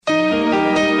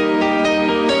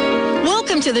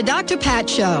Welcome to the Dr. Pat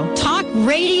Show. Talk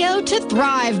radio to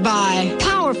thrive by.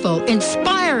 Powerful,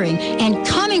 inspiring, and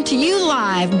coming to you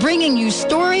live, bringing you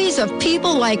stories of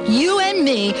people like you and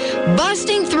me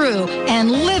busting through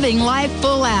and living life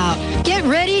full out. Get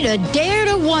ready to dare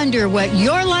to wonder what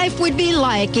your life would be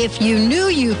like if you knew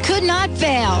you could not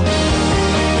fail.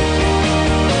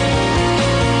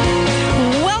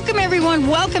 Everyone,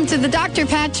 welcome to the Dr.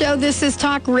 Pat Show. This is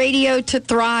Talk Radio to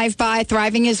Thrive by.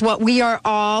 Thriving is what we are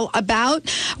all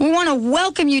about. We want to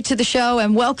welcome you to the show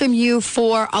and welcome you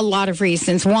for a lot of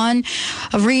reasons. One,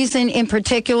 a reason in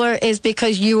particular is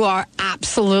because you are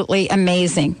absolutely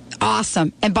amazing.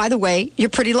 Awesome. And by the way, you're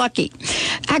pretty lucky.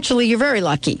 Actually, you're very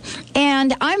lucky.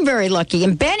 And I'm very lucky.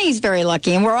 And Benny's very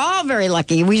lucky. And we're all very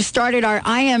lucky. We started our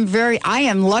I am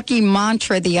lucky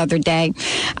mantra the other day.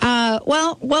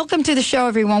 Well, welcome to the show,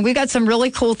 everyone. We got some really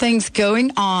cool things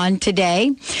going on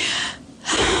today.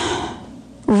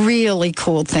 Really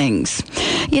cool things.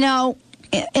 You know,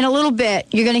 in a little bit,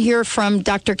 you're going to hear from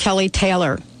Dr. Kelly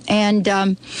Taylor. And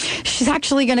she's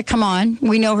actually going to come on.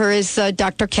 We know her as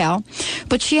Dr. Kel.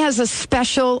 But she has a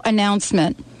special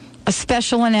announcement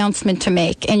to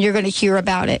make, and you're going to hear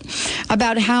about it,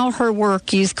 about how her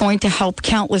work is going to help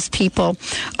countless people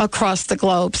across the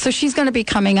globe. So she's going to be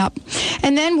coming up.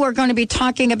 And then we're going to be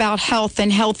talking about health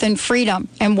and freedom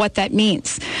and what that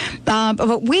means.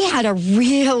 But we had a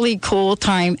really cool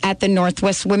time at the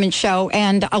Northwest Women's Show,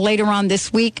 and later on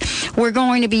this week, we're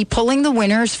going to be pulling the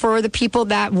winners for the people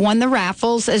that won the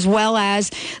raffles, as well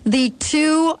as the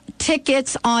 2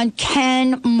 tickets on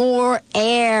Kenmore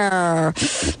Air.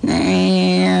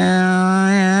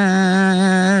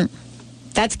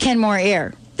 That's Kenmore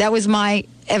Air. That was my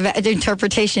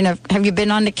interpretation of. Have you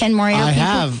been on the Kenmore Air? I people?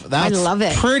 have. That's I love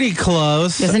it. Pretty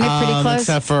close. Isn't it pretty close?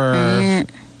 Except for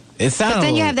it sounds. But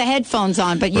then you have the headphones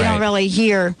on, but you don't really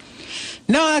hear.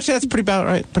 No, actually, that's pretty about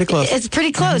right. Pretty close. It's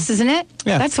pretty close, isn't it?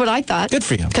 Yeah. That's what I thought. Good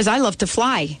for you. Because I love to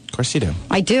fly. Of course you do.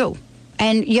 I do.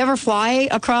 And you ever fly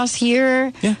across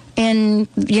here? Yeah. And,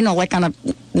 like on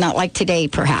not like today,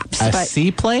 perhaps. A but,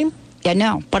 seaplane? Yeah,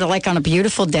 no. But like on a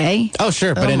beautiful day. Oh,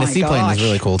 sure. But in a seaplane is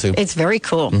really cool, too. It's very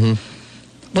cool. Mm-hmm.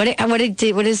 What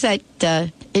is that?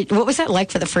 What was that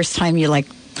like for the first time you like?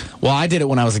 Well, I did it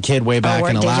when I was a kid way back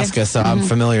in Alaska, so I'm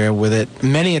familiar with it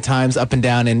many a times up and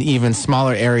down in even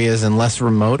smaller areas and less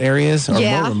remote areas. Or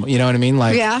more remote, you know what I mean?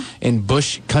 Like in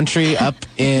bush country up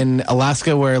in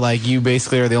Alaska where like you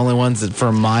basically are the only ones that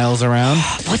for miles around.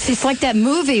 It's like that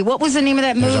movie. What was the name of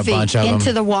that movie? There's a bunch of them.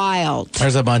 Into the Wild.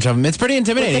 There's a bunch of them. It's pretty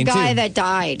intimidating, With the guy too. that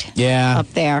died up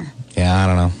there. Yeah, I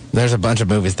don't know. There's a bunch of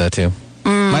movies, though, too.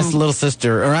 My little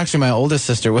sister, or actually my oldest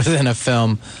sister, was in a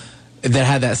film that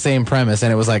had that same premise,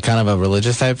 and it was like kind of a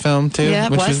religious type film too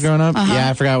when she was growing up. Yeah,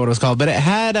 I forgot what it was called, but it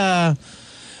had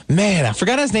man, I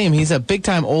forgot his name. He's a big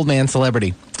time old man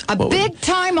celebrity. Big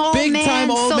time old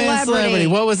man celebrity.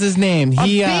 What was his name?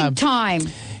 Big time.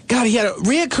 God, he had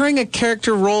reoccurring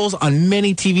character roles on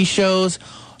many TV shows.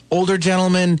 Older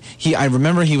gentleman. I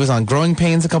remember he was on Growing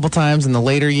Pains a couple times in the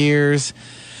later years.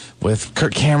 With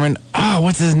Kirk Cameron. Oh,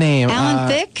 what's his name? Alan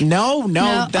Thicke? No.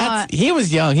 He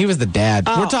was young. He was the dad.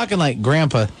 We're talking like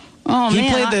grandpa. Oh, he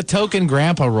man. played the token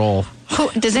grandpa role.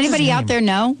 Does anybody out there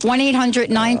know?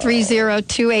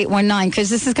 1-800-930-2819,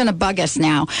 because this is going to bug us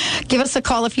now. Give us a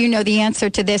call if you know the answer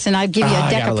to this, and I'll give you a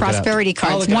deck of prosperity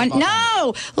cards.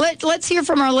 Let's hear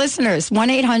from our listeners.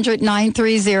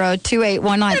 1-800-930-2819.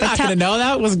 You're not going to know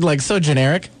that? It was like so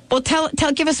generic. Well,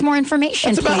 give us more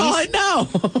information, That's please. about all I know.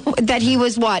 That he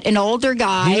was what? An older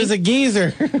guy? He was a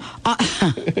geezer.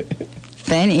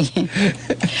 Benny.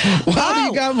 Well,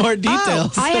 you got more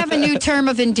details. I have a new term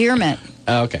of endearment.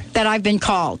 Okay. That I've been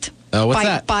called. Oh, what's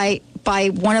that? By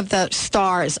one of the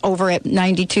stars over at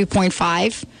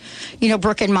 92.5. You know,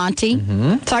 Brooke and Monty.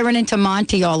 Mm-hmm. So I run into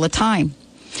Monty all the time.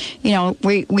 You know,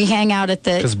 we hang out at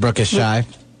the... Because Brooke is shy?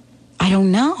 I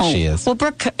don't know. She is. Well,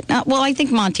 I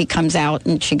think Monty comes out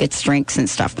and she gets drinks and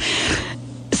stuff.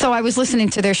 So I was listening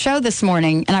to their show this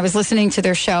morning, and I was listening to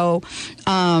their show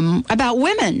about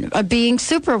women, being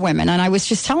super women. And I was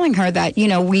just telling her that, you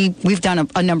know, we've done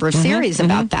a number of series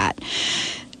about that.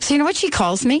 So you know what she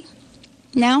calls me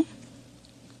now?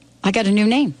 I got a new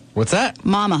name. What's that?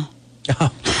 Mama.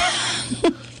 Oh.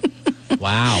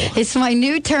 Wow. It's my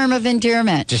new term of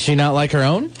endearment. Does she not like her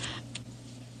own?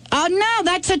 Oh, no,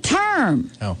 that's a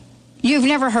term. Oh. You've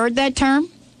never heard that term?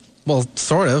 Well,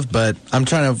 sort of, but I'm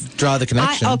trying to draw the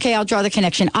connection. Okay, I'll draw the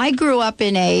connection. I grew up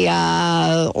in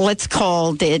a, let's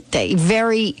call it a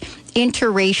very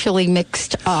interracially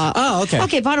mixed... okay.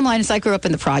 Okay, bottom line is I grew up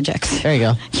in the projects. There you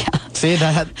go. Yeah. See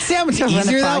how much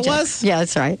easier that was? Yeah,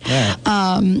 that's right. Yeah.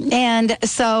 And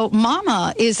so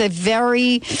Mama is a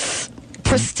very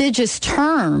prestigious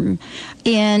term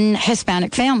in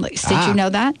Hispanic families. Did you know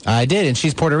that? I did, and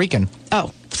she's Puerto Rican.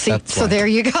 Oh, see, so there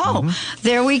you go.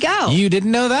 There we go. You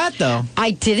didn't know that, though.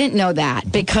 I didn't know that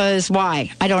because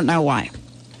why? I don't know why.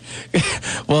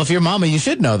 Well, if you're Mama, you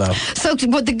should know, though. So,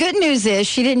 but the good news is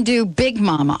she didn't do Big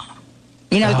Mama,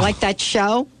 like that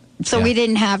show. So we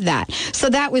didn't have that. So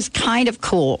that was kind of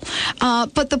cool.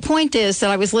 But the point is that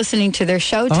I was listening to their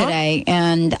show today,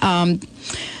 and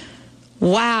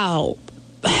wow.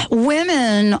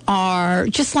 Women are,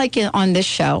 just like on this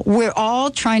show, we're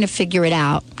all trying to figure it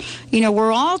out.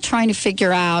 We're all trying to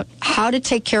figure out how to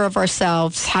take care of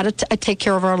ourselves, how to take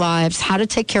care of our lives, how to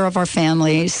take care of our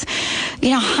families,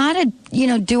 how to,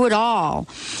 do it all.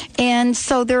 And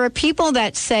so there are people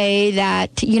that say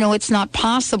that, it's not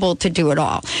possible to do it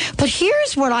all. But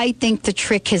here's what I think the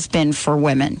trick has been for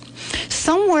women.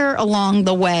 Somewhere along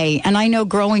the way, and I know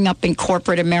growing up in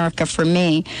corporate America for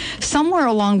me, somewhere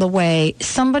along the way,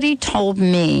 somebody told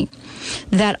me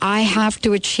that I have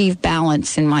to achieve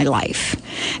balance in my life.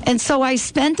 And so I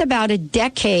spent about a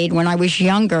decade when I was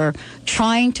younger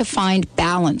trying to find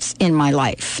balance in my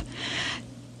life.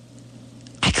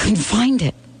 I couldn't find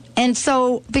it. And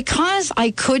so because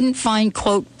I couldn't find,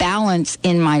 quote, balance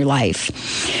in my life,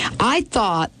 I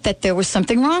thought that there was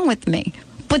something wrong with me.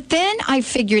 But then I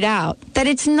figured out that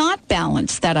it's not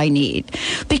balance that I need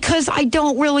because I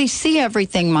don't really see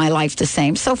everything in my life the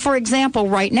same. So, for example,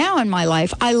 right now in my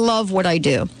life, I love what I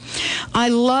do. I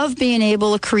love being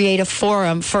able to create a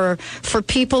forum for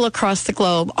people across the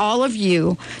globe, all of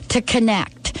you, to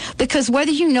connect. Because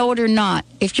whether you know it or not,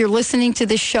 if you're listening to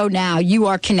this show now, you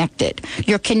are connected.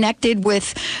 You're connected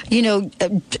with,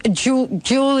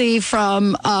 Julie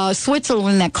from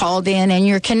Switzerland that called in, and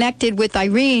you're connected with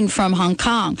Irene from Hong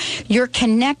Kong. You're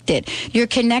connected. You're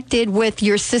connected with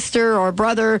your sister or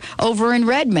brother over in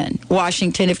Redmond,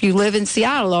 Washington, if you live in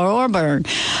Seattle or Auburn.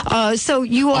 So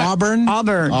you are...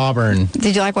 Auburn.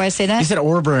 Did you like why I say that? You said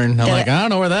Auburn. I'm like, I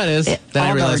don't know where that is. Then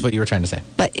I realized what you were trying to say.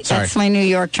 But that's my New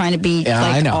York trying to be like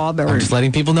I know. Auburn. I'm just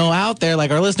letting people know out there,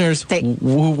 like our listeners,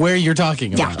 where you're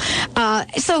talking about. Yeah.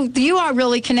 So you are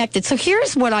really connected. So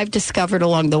here's what I've discovered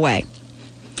along the way.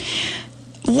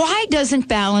 Why doesn't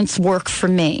balance work for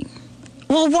me?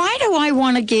 Well, why do I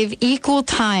want to give equal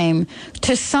time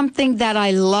to something that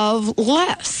I love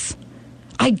less?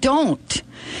 I don't.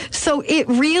 So it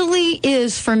really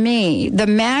is, for me, the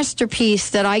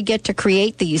masterpiece that I get to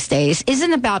create these days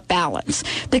isn't about balance.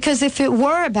 Because if it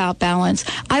were about balance,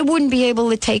 I wouldn't be able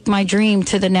to take my dream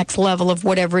to the next level of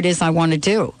whatever it is I want to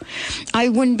do. I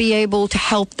wouldn't be able to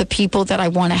help the people that I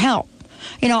want to help.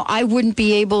 I wouldn't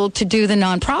be able to do the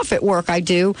nonprofit work I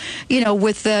do,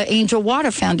 with the Angel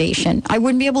Water Foundation. I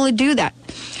wouldn't be able to do that.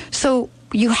 So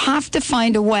you have to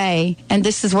find a way, and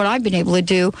this is what I've been able to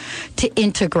do, to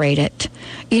integrate it.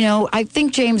 I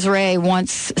think James Ray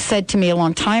once said to me a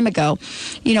long time ago,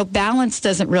 balance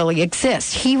doesn't really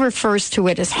exist. He refers to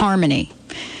it as harmony.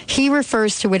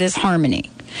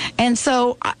 And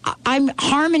so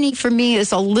harmony for me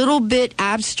is a little bit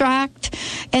abstract.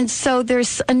 And so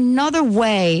there's another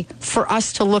way for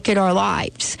us to look at our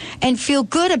lives and feel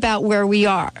good about where we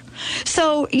are.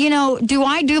 So, do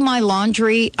I do my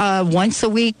laundry once a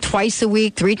week, twice a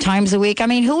week, 3 times a week? I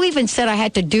mean, who even said I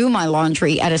had to do my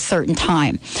laundry at a certain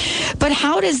time? But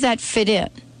how does that fit in?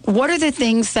 What are the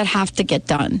things that have to get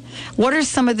done? What are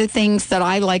some of the things that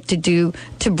I like to do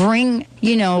to bring,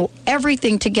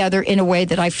 everything together in a way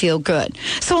that I feel good?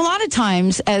 So a lot of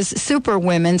times as super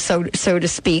women, so to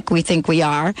speak, we think we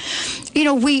are,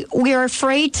 we are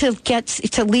afraid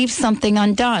to leave something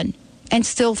undone and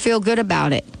still feel good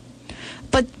about it.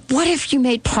 But what if you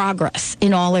made progress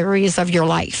in all areas of your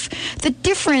life? The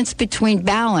difference between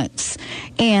balance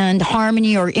and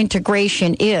harmony or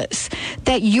integration is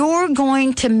that you're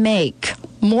going to make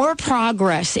more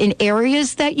progress in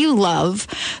areas that you love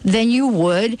than you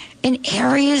would in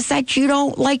areas that you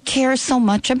don't care so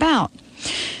much about.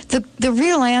 The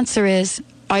real answer is,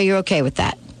 are you okay with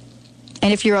that?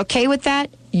 And if you're okay with that,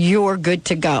 you're good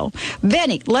to go.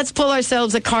 Benny, let's pull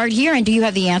ourselves a card here. And do you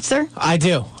have the answer? I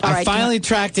do. I finally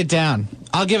tracked it down.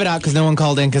 I'll give it out because no one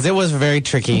called in because it was very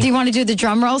tricky. Do you want to do the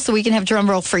drum roll so we can have drum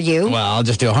roll for you? Well, I'll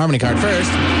just do a harmony card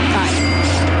first. All right.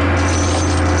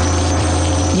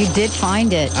 You did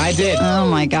find it. I did. Oh,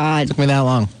 my God. Took me that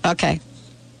long. Okay.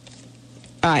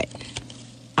 All right.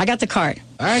 I got the card.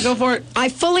 All right, go for it. I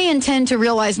fully intend to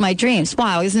realize my dreams.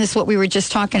 Wow, isn't this what we were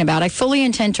just talking about? I fully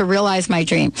intend to realize my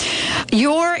dream.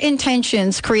 Your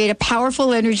intentions create a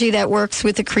powerful energy that works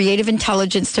with the creative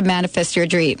intelligence to manifest your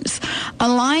dreams.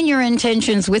 Align your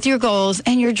intentions with your goals,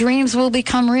 and your dreams will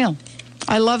become real.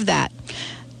 I love that.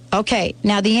 Okay,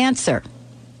 now the answer.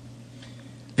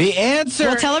 The answer...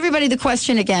 Well, tell everybody the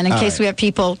question again in case we have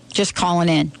people just calling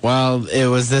in. Well, it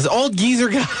was this old geezer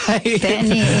guy.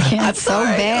 Benny. That's so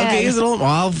bad. Okay, he's an old...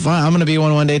 Well, fine. I'm going to be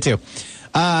one day, too.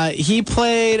 He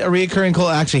played a recurring...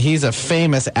 Actually, he's a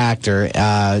famous actor.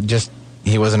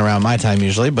 He wasn't around my time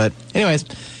usually, but anyways...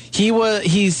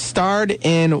 He starred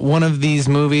in one of these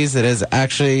movies that is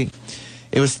actually...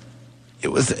 It was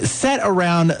set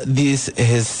around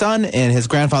his son and his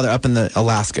grandfather up in the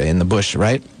Alaska, in the bush,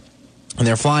 right? And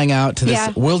they're flying out to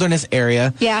this wilderness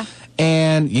area. Yeah.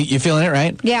 And you feeling it,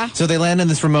 right? Yeah. So they land in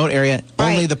this remote area.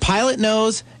 Right. Only the pilot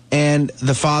knows, and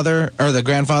the father, or the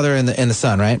grandfather and the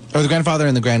son, right? Or the grandfather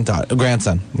and the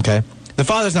grandson, okay? The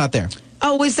father's not there.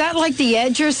 Oh, was that like The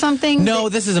Edge or something? No,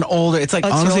 this is an older... It's like,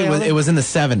 honestly, really it was in the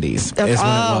 70s is when it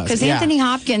was. Because Anthony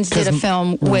Hopkins did a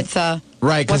film with...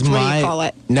 Right, because what do you call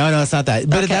it? No, it's not that.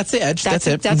 But that's The Edge. That's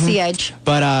it. That's The Edge.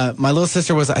 But my little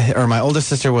sister was, or my oldest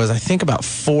sister was, I think about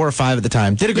 4 or 5 at the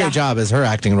time. Did a great job as her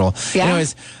acting role. Yeah.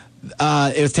 Anyways,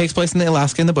 it takes place in the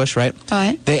Alaska in the bush, right? All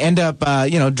right. They end up,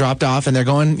 dropped off, and they're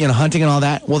going, hunting and all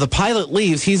that. Well, the pilot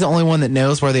leaves. He's the only one that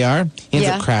knows where they are. He ends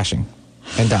up crashing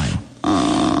and dying.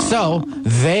 So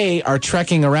they are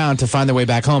trekking around to find their way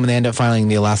back home, and they end up finding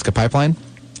the Alaska pipeline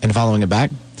and following it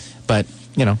back. But,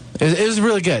 it was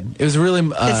really good. It was really...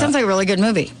 it sounds like a really good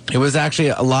movie. It was actually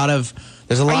a lot of...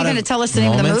 There's a lot of... Are you going to tell us the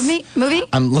name of the movie?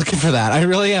 I'm looking for that. I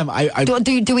really am.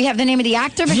 Do we have the name of the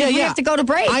actor? Because we have to go to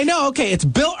break. I know. Okay, it's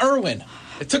Bill Irwin.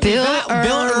 It took Bill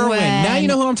Irwin. Now you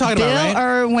know who I'm talking about, right? Bill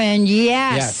Irwin,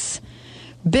 yes.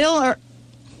 Bill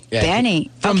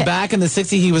Benny. From back in the 60s,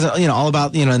 he was all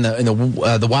about in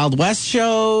the Wild West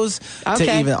shows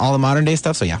to even all the modern day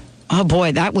stuff. So yeah. Oh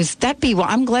boy,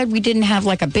 I'm glad we didn't have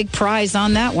like a big prize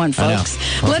on that one, folks.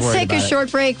 Let's take a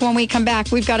short break. When we come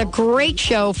back, we've got a great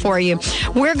show for you.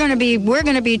 We're going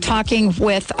to be talking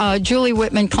with Julie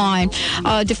Whitman Klein,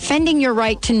 defending your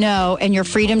right to know and your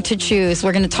freedom to choose.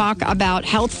 We're going to talk about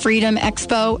Health Freedom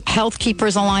Expo, Health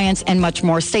Keepers Alliance, and much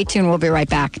more. Stay tuned. We'll be right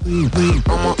back.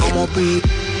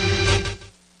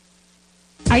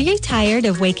 Are you tired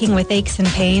of waking with aches and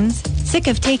pains? Sick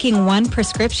of taking one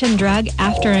prescription drug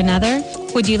after another?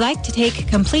 Would you like to take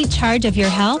complete charge of your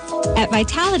health? At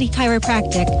Vitality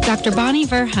Chiropractic, Dr. Bonnie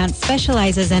Verhunt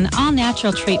specializes in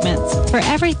all-natural treatments for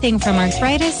everything from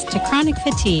arthritis to chronic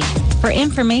fatigue. For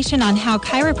information on how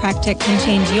chiropractic can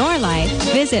change your life,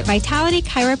 visit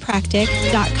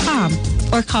vitalitychiropractic.com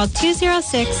or call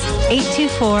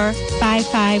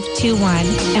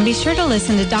 206-824-5521. And be sure to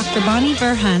listen to Dr. Bonnie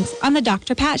Verhunt on The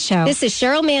Dr. Pat Show. This is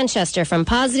Cheryl Manchester from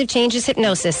Positive Changes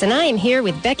Hypnosis, and I am here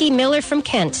with Becky Miller from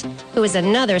Kent, who is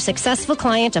another successful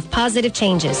client of Positive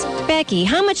Changes. Becky,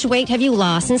 how much weight have you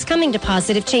lost since coming to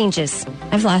Positive Changes?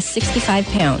 I've lost 65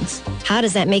 pounds. How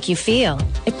does that make you feel?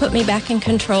 It put me back in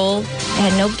control. I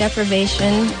had no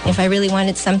deprivation. If I really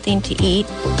wanted something to eat,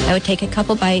 I would take a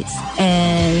couple bites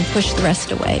and push the rest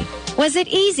away. Was it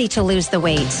easy to lose the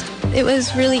weight? It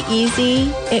was really easy.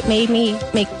 It made me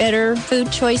make better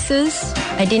food choices.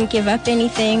 I didn't give up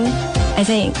anything. I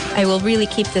think I will really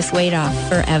keep this weight off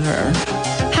forever.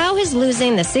 How has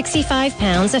losing the 65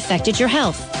 pounds affected your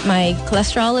health? My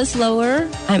cholesterol is lower.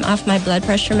 I'm off my blood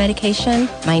pressure medication.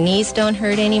 My knees don't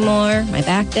hurt anymore. My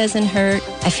back doesn't hurt.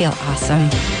 I feel awesome.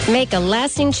 Make a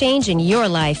lasting change in your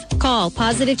life. Call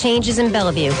Positive Changes in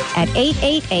Bellevue at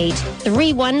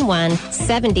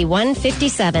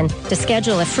 888-311-7157 to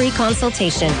schedule a free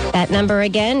consultation. That number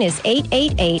again is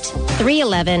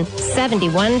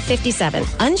 888-311-7157.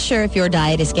 Unsure if your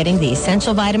diet is getting the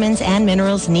essential vitamins and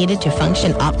minerals needed to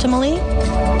function optimally?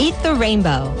 Eat the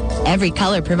rainbow. Every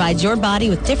color provides your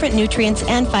body with different nutrients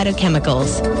and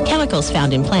phytochemicals, chemicals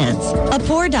found in plants. A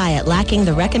poor diet lacking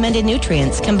the recommended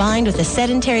nutrients combined with a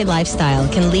sedentary lifestyle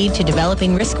can lead to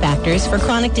developing risk factors for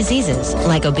chronic diseases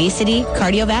like obesity,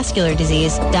 cardiovascular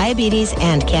disease, diabetes,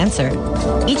 and cancer.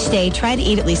 Each day, try to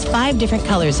eat at least 5 different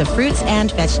colors of fruits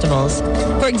and vegetables.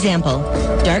 For example,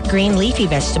 dark green leafy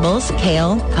vegetables,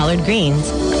 kale, collard greens,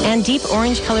 and deep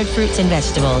orange colored fruits and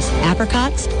vegetables,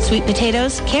 apricots, sweet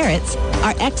potatoes, carrots,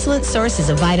 are excellent sources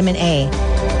of vitamin A.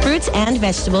 Fruits and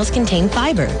vegetables contain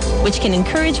fiber, which can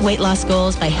encourage weight loss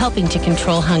goals by helping to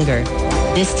control hunger.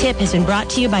 This tip has been brought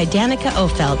to you by Danica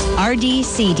Ofelt,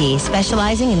 RD-CD,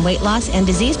 specializing in weight loss and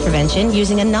disease prevention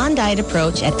using a non-diet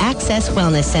approach at Access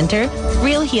Wellness Center,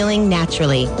 Real Healing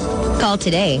Naturally. Call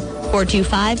today,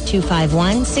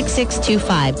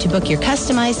 425-251-6625 to book your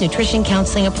customized nutrition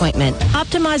counseling appointment.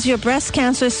 Optimize your breast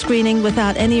cancer screening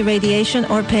without any radiation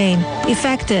or pain.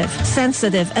 Effective,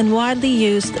 sensitive, and widely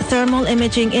used thermal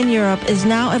imaging in Europe is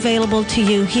now available to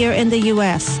you here in the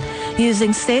U.S.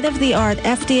 using state-of-the-art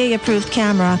FDA-approved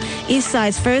camera.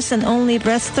 Eastside's first and only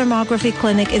breast thermography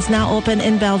clinic is now open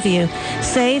in Bellevue.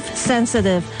 Safe,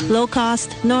 sensitive, low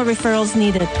cost, no referrals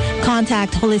needed.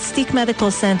 Contact Holistic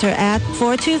Medical Center at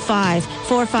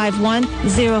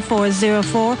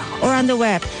 425-451-0404 or on the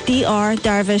web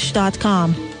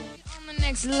drdarvish.com.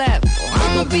 Next level,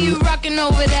 I'ma be rocking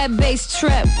over that bass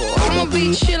treble. I'ma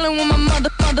be chilling with my mother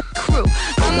crew.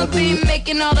 I'ma be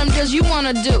making all them deals you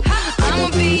wanna do. I'ma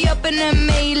be up in them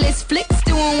A-list flicks,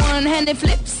 doing one-handed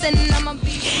flips, and I'ma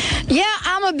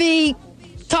be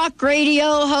talk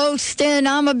radio host, and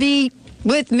I'ma be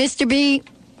with Mr. B.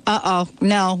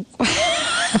 No.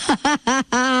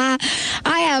 I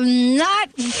am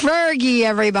not Fergie,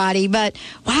 everybody, but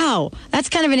wow, that's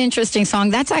kind of an interesting song.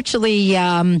 That's actually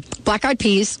Black Eyed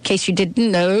Peas, in case you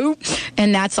didn't know,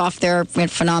 and that's off their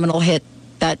phenomenal hit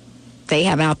that they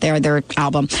have out there, their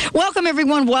album. Welcome,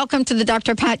 everyone. Welcome to the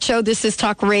Dr. Pat Show. This is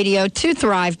Talk Radio to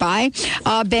Thrive By.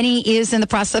 Benny is in the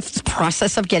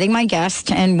process of getting my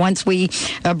guest, and once we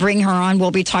bring her on,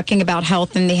 we'll be talking about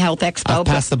health and the Health Expo. I'll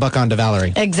pass the buck on to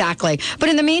Valerie. Exactly. But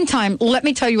in the meantime, let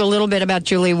me tell you a little bit about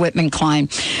Julie Whitman-Klein.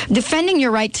 Defending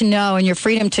your right to know and your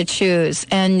freedom to choose.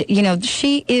 And,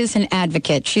 she is an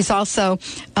advocate. She's also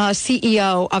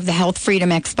CEO of the Health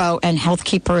Freedom Expo and Health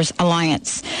Keepers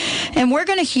Alliance. And we're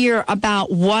going to hear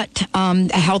about what the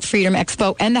Health Freedom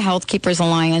Expo and the Health Keepers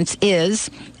Alliance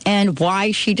is and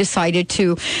why she decided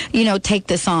to, take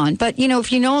this on. But,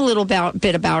 if you know a little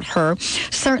bit about her,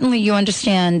 certainly you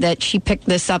understand that she picked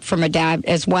this up from her dad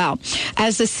as well.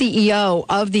 As the CEO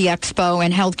of the Expo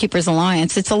and Health Keepers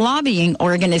Alliance, it's a lobbying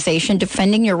organization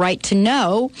defending your right to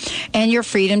know and your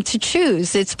freedom to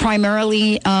choose. Its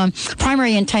primary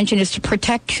intention is to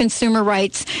protect consumer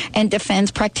rights and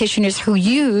defends practitioners who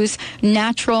use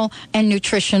natural and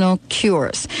nutritional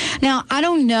cures. Now, I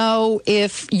don't know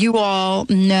if you all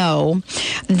know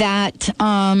that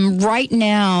right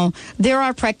now there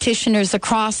are practitioners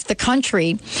across the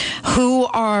country who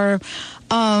are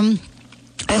on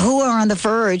the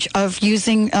verge of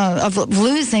losing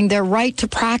their right to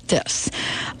practice.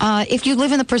 If you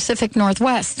live in the Pacific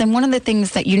Northwest, then one of the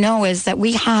things that you know is that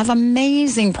we have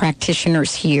amazing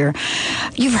practitioners here.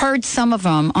 You've heard some of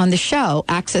them on the show,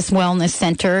 Access Wellness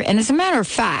Center, and as a matter of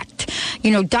fact,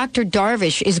 Dr.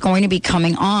 Darvish is going to be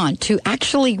coming on to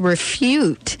actually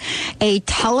refute a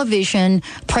television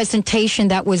presentation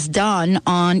that was done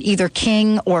on either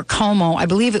King or Como, I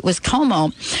believe it was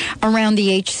Como, around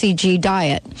the HCG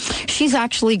diet. She's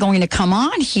actually going to come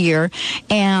on here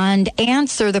and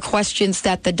answer the questions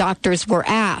that the doctors were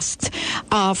asked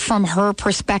from her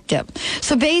perspective.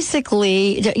 So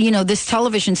basically, this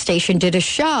television station did a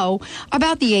show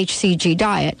about the HCG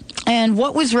diet. And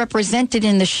what was represented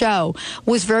in the show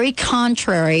was very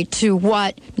contrary to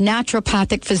what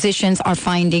naturopathic physicians are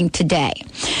finding today.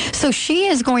 So she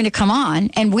is going to come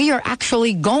on, and we are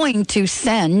actually going to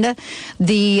send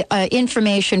the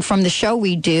information from the show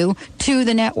we do to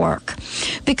the network.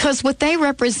 Because what they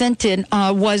represented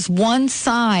was one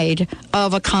side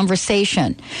of a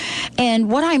conversation. And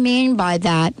what I mean by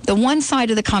that, the one side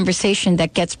of the conversation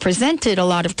that gets presented a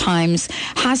lot of times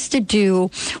has to do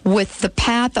with the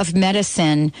path of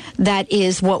medicine that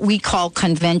is what we call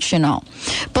conventional.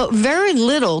 But very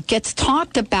little gets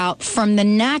talked about from the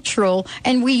natural,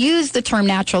 and we use the term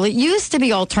natural. It used to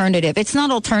be alternative. It's not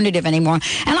alternative anymore.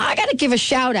 And I got to give a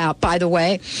shout out, by the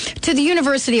way, to the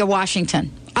University of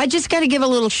Washington. I just got to give a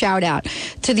little shout out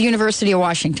to the University of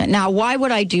Washington. Now, why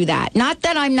would I do that? Not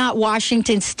that I'm not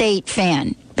Washington State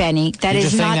fan, Benny. That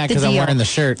is not the deal. I'm wearing the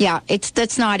shirt. Yeah,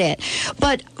 that's not it.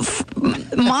 But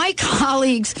my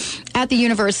colleagues at the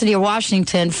University of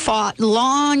Washington fought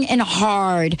long and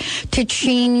hard to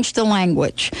change the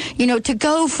language. To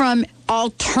go from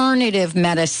alternative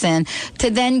medicine to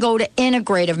then go to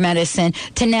integrative medicine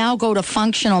to now go to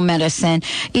functional medicine,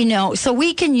 so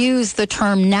we can use the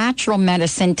term natural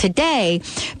medicine today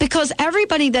because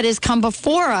everybody that has come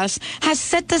before us has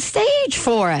set the stage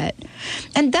for it.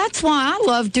 And that's why I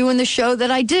love doing the show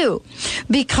that I do,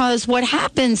 because what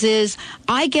happens is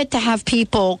I get to have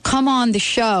people come on the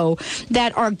show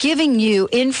that are giving you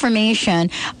information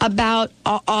about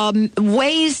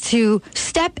ways to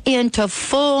step into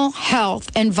full health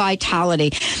and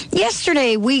vitality.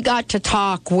 Yesterday, we got to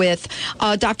talk with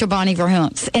Dr. Bonnie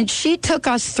Verhoons, and she took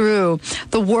us through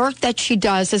the work that she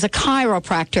does as a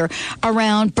chiropractor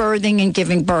around birthing and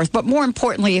giving birth. But more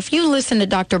importantly, if you listen to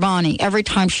Dr. Bonnie every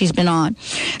time she's been on,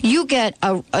 you get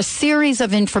a series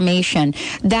of information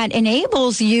that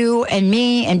enables you and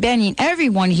me and Benny and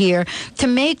everyone here to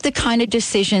make the kind of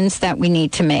decisions that we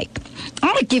need to make. I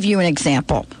want to give you an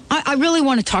example. I really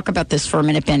want to talk about this for a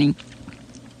minute, Benny.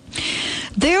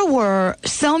 there were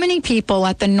so many people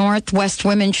at the Northwest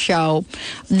Women's Show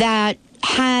that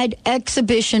had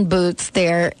exhibition booths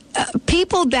there,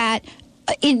 people that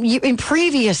in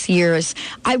previous years,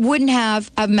 I wouldn't have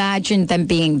imagined them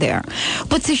being there.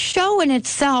 But the show in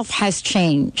itself has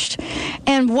changed.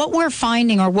 And what we're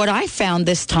finding, or what I found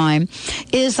this time,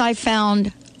 is I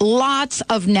found lots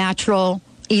of natural,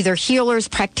 either healers,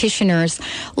 practitioners,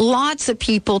 lots of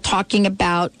people talking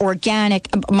about organic,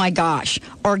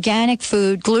 organic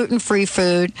food, gluten-free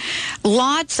food,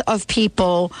 lots of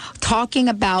people talking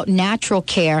about natural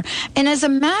care. And as a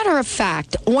matter of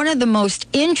fact, one of the most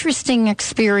interesting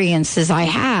experiences I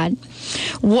had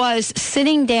was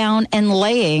sitting down and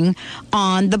laying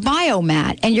on the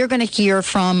biomat. And you're going to hear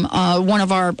from one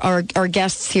of our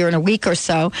guests here in a week or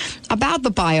so about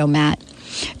the biomat.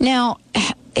 Now,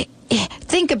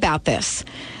 think about this.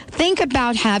 Think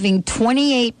about having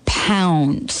 28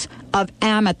 pounds of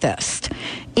amethyst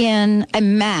in a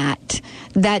mat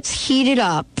that's heated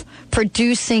up,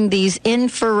 producing these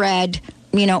infrared,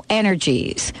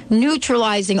 energies,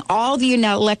 neutralizing all the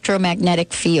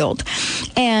electromagnetic field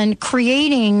and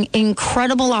creating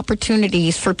incredible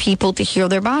opportunities for people to heal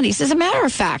their bodies. As a matter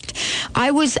of fact,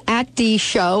 I was at the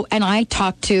show and I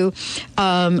talked to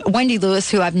Wendy Lewis,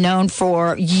 who I've known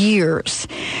for years,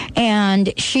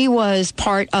 and she was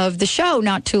part of the show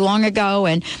not too long ago.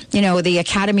 And the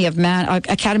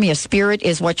Academy of Spirit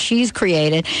is what she's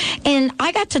created, and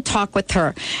I got to talk with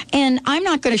her. And I'm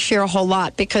not going to share a whole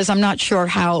lot because I'm not sure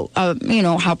how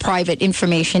private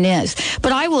information is,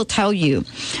 but I will tell you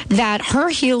that her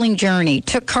healing journey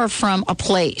took her from a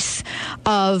place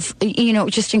of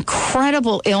just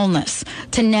incredible illness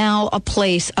to now a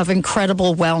place of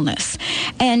incredible wellness.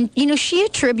 And she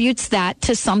attributes that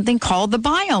to something called the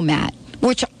biomat,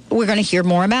 which we're going to hear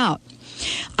more about.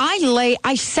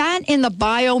 I sat in the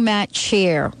biomat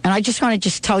chair, and I just want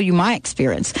to tell you my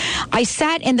experience. I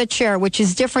sat in the chair, which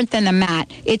is different than the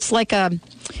mat. It's like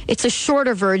it's a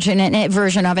shorter version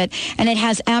of it, and it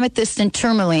has amethyst and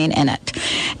tourmaline in it.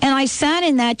 And I sat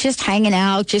in that, just hanging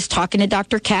out, just talking to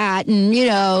Dr. Kat, and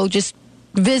just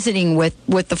visiting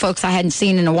with the folks I hadn't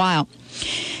seen in a while.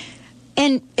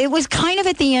 And it was kind of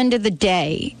at the end of the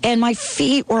day, and my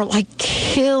feet were like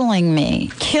killing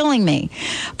me.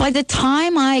 By the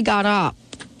time I got up,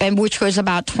 and which was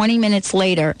about 20 minutes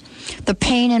later, the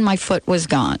pain in my foot was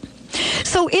gone.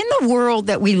 So in the world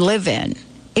that we live in,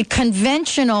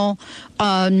 conventional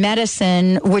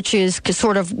medicine, which is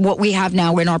sort of what we have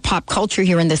now in our pop culture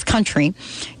here in this country,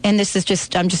 and this is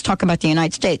I'm just talking about the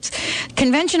United States,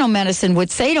 conventional medicine would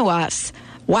say to us,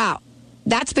 wow,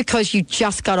 that's because you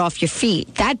just got off your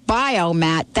feet. That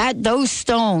biomat, those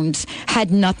stones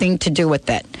had nothing to do with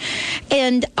it.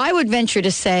 And I would venture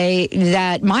to say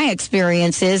that my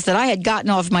experience is that I had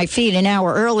gotten off my feet an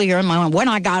hour earlier, and when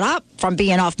I got up from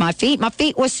being off my feet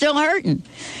was still hurting.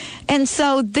 And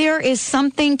so there is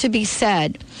something to be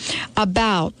said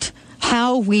about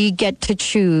how we get to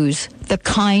choose the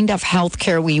kind of health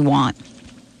care we want.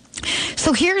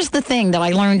 So here's the thing that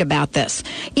I learned about this.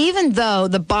 Even though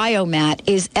the biomat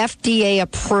is FDA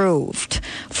approved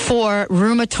for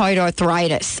rheumatoid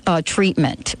arthritis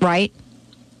treatment, right?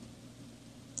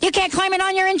 You can't claim it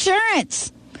on your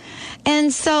insurance.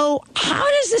 And so how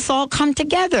does this all come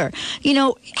together?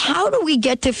 How do we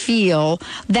get to feel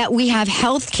that we have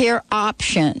health care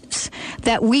options,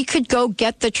 that we could go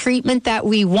get the treatment that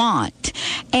we want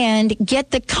and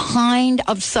get the kind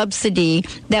of subsidy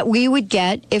that we would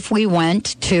get if we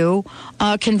went to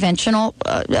conventional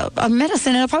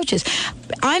medicine and approaches?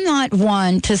 I'm not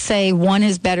one to say one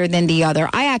is better than the other.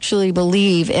 I actually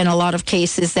believe in a lot of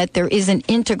cases that there is an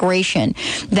integration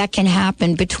that can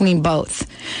happen between both.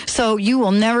 So you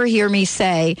will never hear me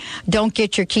say, don't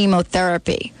get your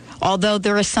chemotherapy. Although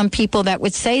there are some people that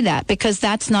would say that, because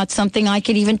that's not something I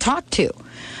could even talk to.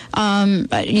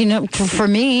 For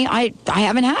me, I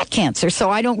haven't had cancer, so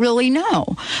I don't really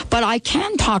know. But I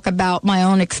can talk about my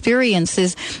own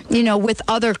experiences, with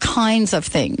other kinds of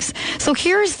things. So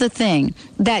here's the thing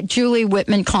that Julie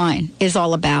Whitman Klein is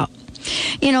all about.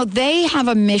 They have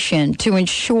a mission to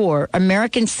ensure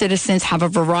American citizens have a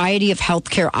variety of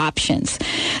healthcare options.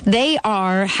 They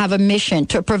have a mission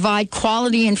to provide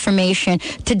quality information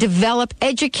to develop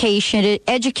educated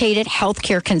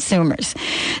healthcare consumers.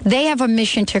 They have a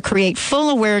mission to create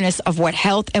full awareness of what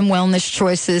health and wellness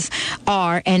choices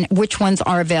are and which ones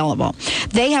are available.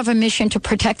 They have a mission to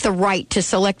protect the right to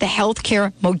select the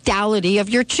healthcare modality of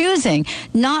your choosing,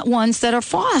 not ones that are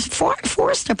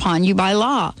forced upon you by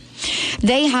law.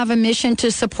 They have a mission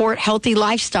to support healthy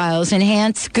lifestyles,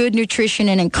 enhance good nutrition,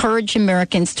 and encourage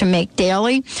Americans to make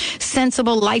daily,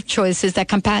 sensible life choices that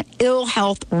combat ill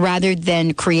health rather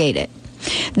than create it.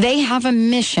 They have a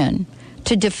mission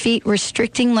to defeat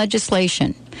restricting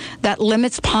legislation that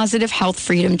limits positive health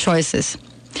freedom choices.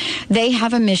 They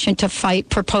have a mission to fight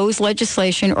proposed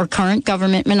legislation or current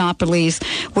government monopolies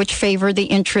which favor the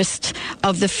interests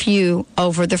of the few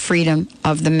over the freedom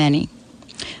of the many.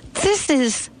 This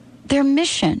is their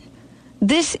mission.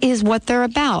 This is what they're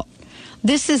about.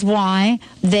 This is why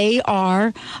they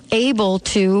are able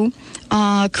to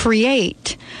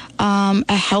create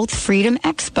a Health Freedom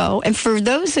Expo. And for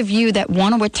those of you that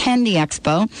want to attend the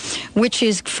expo, which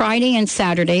is Friday and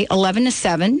Saturday, 11 to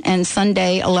 7, and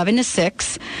Sunday, 11 to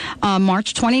 6,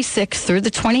 March 26th through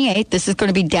the 28th, this is going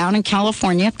to be down in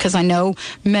California because I know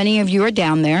many of you are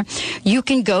down there. You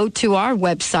can go to our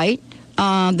website,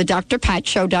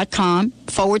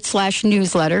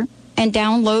 thedrpatshow.com/newsletter, and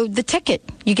download the ticket.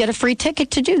 You get a free ticket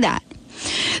to do that.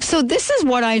 So this is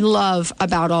what I love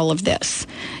about all of this.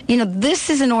 You know, this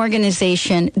is an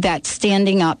organization that's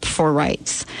standing up for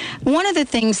rights. One of the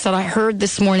things that I heard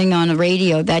this morning on the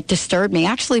radio that disturbed me,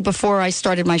 actually before I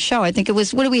started my show, I think it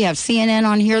was, what do we have, CNN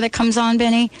on here that comes on,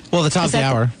 Benny? Well, the top of the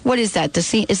hour. What is that?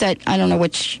 Is that, I don't know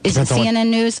which, is it CNN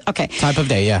News? Okay. Type of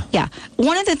day, yeah. Yeah.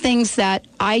 One of the things that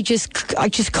I just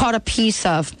caught a piece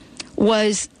of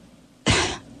was,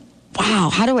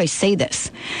 wow, how do I say this?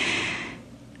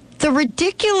 The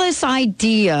ridiculous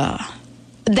idea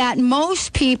that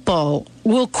most people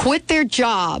will quit their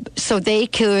job so they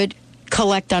could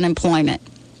collect unemployment.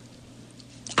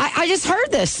 I just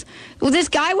heard this. Well, this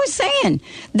guy was saying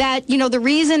that, you know, the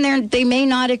reason they may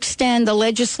not extend the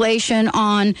legislation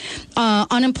on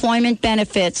unemployment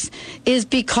benefits is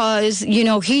because, you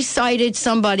know, he cited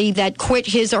somebody that quit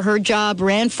his or her job,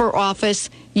 ran for office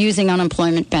using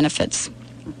unemployment benefits.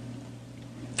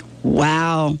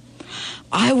 Wow.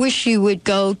 I wish you would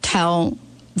go tell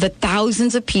the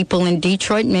thousands of people in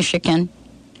Detroit, Michigan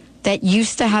that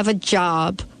used to have a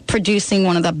job producing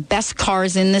one of the best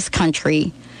cars in this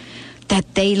country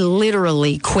that they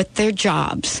literally quit their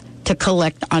jobs to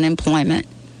collect unemployment.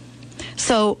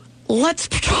 So let's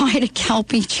try to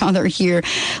help each other here.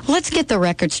 Let's get the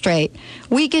record straight.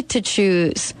 We get to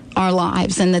choose our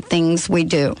lives and the things we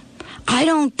do. I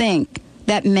don't think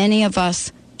that many of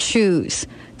us choose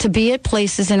to be at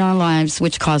places in our lives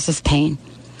which cause us pain.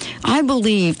 I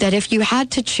believe that if you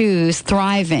had to choose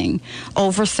thriving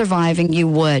over surviving, you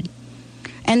would.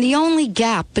 And the only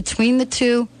gap between the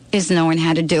two is knowing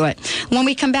how to do it. When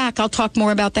we come back, I'll talk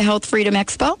more about the Health Freedom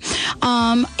Expo.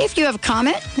 If you have a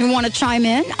comment and want to chime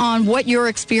in on what your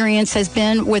experience has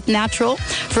been with natural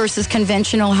versus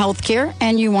conventional health care,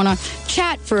 and you want to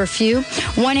chat for a few,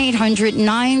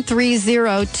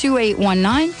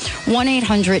 1-800-930-2819,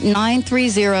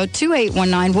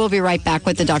 1-800-930-2819. We'll be right back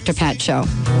with the Dr. Pat Show.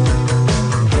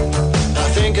 I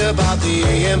think about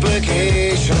the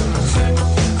implications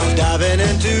of diving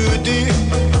into deep.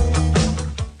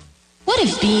 What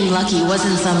if being lucky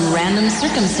wasn't some random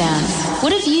circumstance?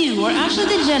 What if you were actually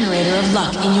the generator of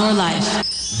luck in your life?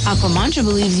 Aquamantra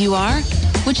believes you are,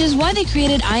 which is why they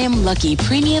created I Am Lucky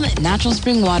Premium Natural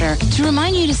Spring Water to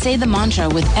remind you to say the mantra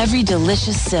with every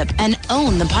delicious sip and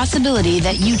own the possibility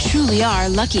that you truly are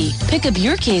lucky. Pick up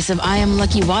your case of I Am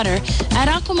Lucky water at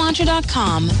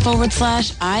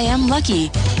aquamantra.com/I Am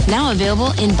Lucky. Now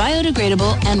available in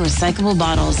biodegradable and recyclable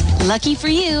bottles. Lucky for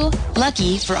you,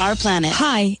 lucky for our planet.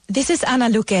 Hi, this is Ana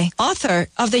Luque, author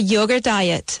of The Yogurt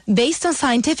Diet. Based on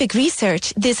scientific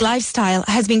research, this lifestyle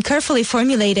has been carefully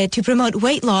formulated to promote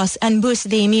weight loss and boost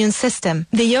the immune system.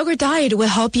 The Yogurt Diet will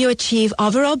help you achieve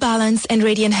overall balance and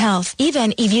radiant health,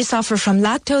 even if you suffer from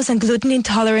lactose and gluten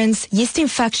intolerance, yeast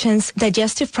infections,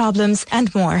 digestive problems,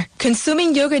 and more.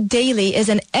 Consuming yogurt daily is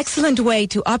an excellent way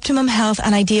to optimum health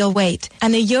and ideal weight.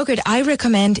 And the yogurt I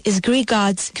recommend is Greek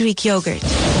God's Greek yogurt.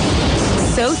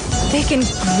 So thick and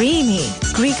creamy.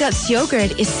 Greek God's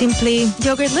yogurt is simply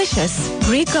yogurtlicious.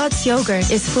 Greek God's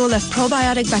yogurt is full of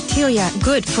probiotic bacteria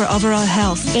good for overall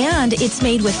health. And it's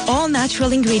made with all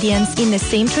natural ingredients in the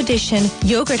same tradition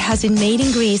yogurt has been made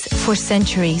in Greece for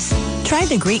centuries. Try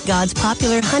the Greek God's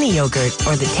popular honey yogurt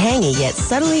or the tangy yet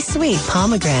subtly sweet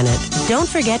pomegranate. Don't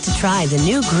forget to try the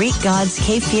new Greek God's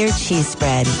kefir cheese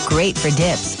spread. Great for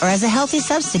dips or as a healthy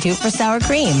substitute for sour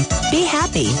cream. Be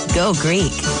happy. Go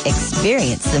Greek.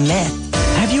 Experience the myth.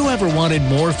 Have you ever wanted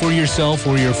more for yourself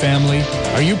or your family?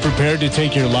 Are you prepared to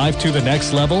take your life to the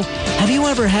next level? Have you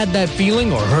ever had that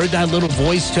feeling or heard that little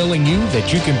voice telling you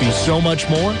that you can be so much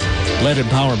more? Let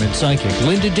empowerment psychic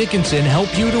Linda Dickinson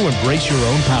help you to embrace your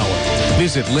own power.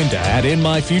 Visit Linda at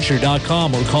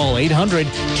inmyfuture.com or call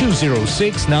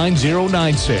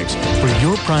 800-206-9096 for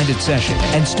your private session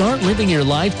and start living your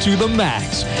life to the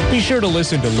max. Be sure to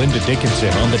listen to Linda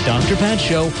Dickinson on the Dr. Pat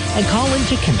Show and call in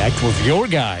to connect with your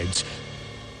guides.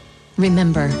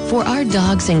 Remember, for our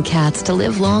dogs and cats to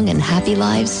live long and happy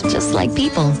lives, just like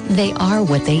people, they are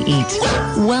what they eat.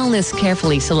 Wellness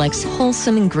carefully selects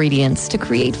wholesome ingredients to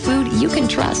create food you can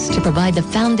trust to provide the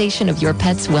foundation of your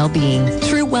pet's well-being.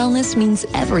 True wellness means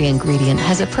every ingredient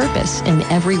has a purpose in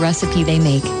every recipe they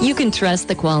make. You can trust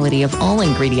the quality of all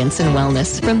ingredients in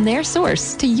wellness from their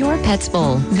source to your pet's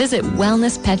bowl. Visit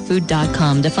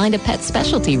wellnesspetfood.com to find a pet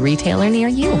specialty retailer near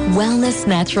you. Wellness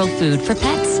natural food for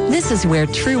pets. This is where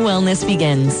true wellness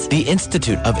begins. The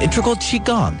Institute of Integral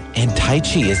Qigong and Tai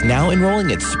Chi is now enrolling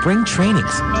its spring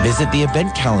trainings. Visit the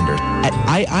event calendar at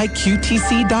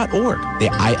iiqtc.org. The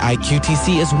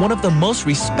IIQTC is one of the most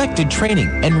respected training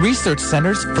and research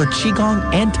centers for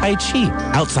Qigong and Tai Chi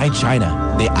outside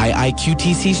China. The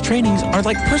IIQTC's trainings are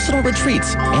like personal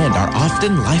retreats and are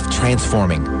often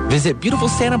life-transforming. Visit beautiful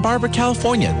Santa Barbara,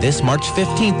 California this March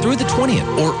 15th through the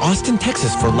 20th, or Austin,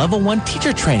 Texas for Level 1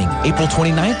 teacher training April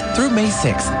 29th through May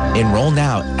 6th. Enroll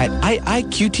now at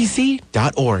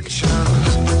iiqtc.org.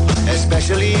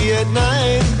 Especially at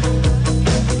night,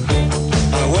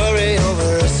 I worry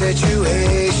over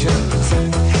situations.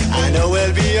 I know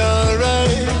we'll be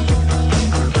alright.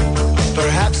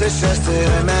 Perhaps it's just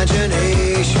an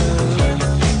imagination.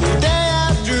 Day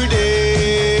after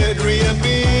day it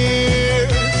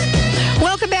reappears.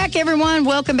 Welcome back, everyone.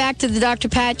 Welcome back to the Dr.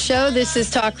 Pat Show. This is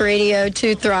Talk Radio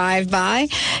to Thrive By.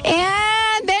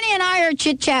 And Benny and I are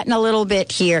chit-chatting a little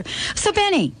bit here. So,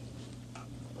 Benny.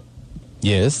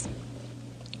 Yes?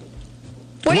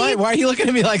 Why are you looking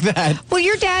at me like that? Well,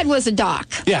 your dad was a doc.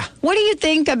 Yeah. What do you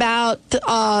think about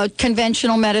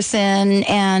conventional medicine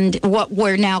and what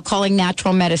we're now calling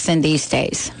natural medicine these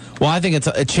days? Well, I think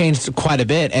it changed quite a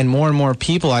bit, and more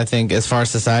people, I think, as far as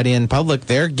society and public,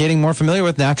 they're getting more familiar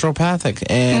with naturopathic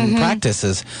and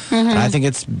practices. And I think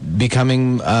it's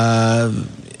becoming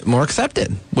more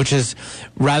accepted, which is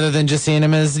rather than just seeing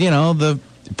them as, the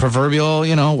proverbial,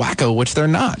 wacko, which they're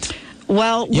not.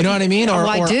 Well, you know what I mean? Or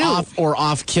I do.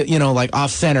 Like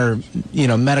off-center,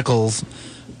 medicals,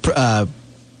 I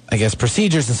guess,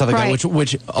 procedures and stuff like that,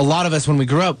 which a lot of us, when we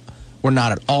grew up, were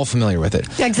not at all familiar with it.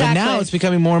 Exactly. But now it's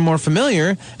becoming more and more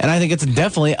familiar, and I think it's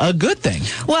definitely a good thing.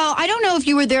 Well, I don't know if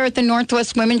you were there at the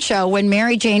Northwest Women's Show when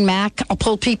Mary Jane Mack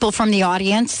pulled people from the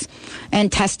audience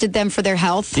and tested them for their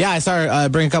health. Yeah, I saw her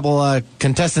bring a couple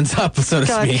contestants up, so to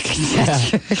speak. Yeah.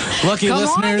 Lucky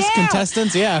listeners,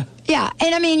 contestants, yeah. Yeah,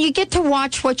 and I mean, you get to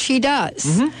watch what she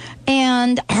does.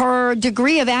 And her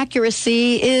degree of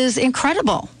accuracy is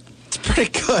incredible. It's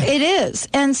pretty good. It is.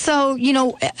 And so,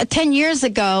 10 years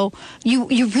ago,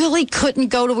 you really couldn't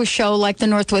go to a show like the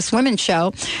Northwest Women's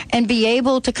Show and be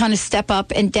able to kind of step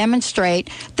up and demonstrate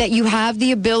that you have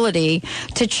the ability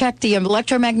to check the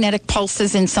electromagnetic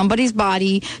pulses in somebody's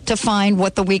body to find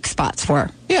what the weak spots were.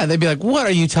 Yeah, they'd be like, what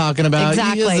are you talking about?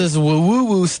 Exactly. You use this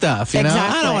woo-woo stuff, you know?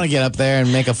 Exactly. I don't want to get up there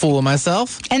and make a fool of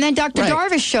myself. And then Dr.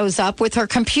 Darvish shows up with her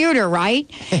computer,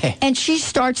 right? And she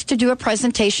starts to do a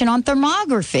presentation on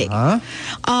thermography.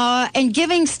 And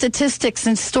giving statistics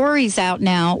and stories out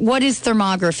now. What is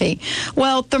thermography?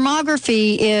 Well,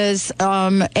 thermography is,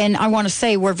 and I want to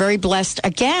say we're very blessed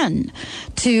again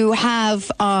to have,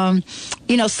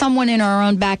 someone in our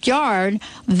own backyard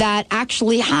that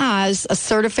actually has a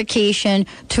certification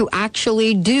to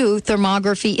actually do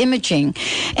thermography imaging.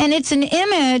 And it's an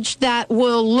image that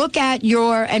will look at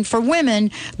and for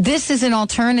women, this is an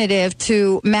alternative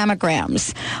to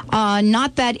mammograms.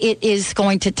 Not that it is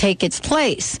going to take its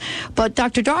place, but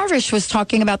Dr. Darvish was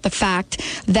talking about the fact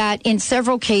that in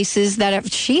several cases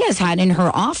that she has had in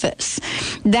her office,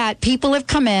 that people have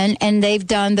come in and they've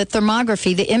done the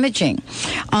thermography, the imaging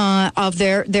of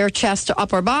their chest to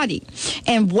upper body.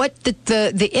 And what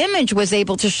the image was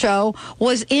able to show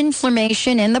was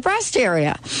inflammation in the breast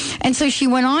area. And so she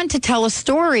went on to tell a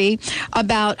story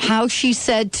about how she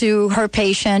said to her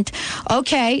patient,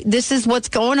 okay, this is what's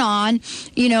going on,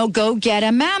 go get a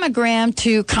mammogram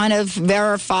to kind of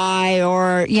verify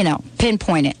or,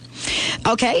 pinpoint it.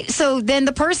 Okay, so then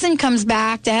the person comes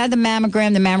back to have the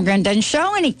mammogram doesn't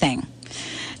show anything.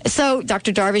 So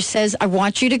Dr. Darvish says, I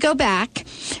want you to go back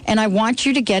and I want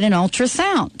you to get an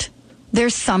ultrasound.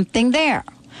 There's something there.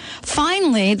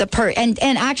 Finally, and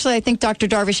actually, I think Dr.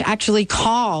 Darvish actually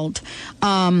called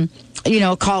the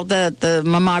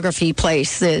mammography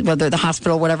place, whether the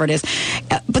hospital, whatever it is.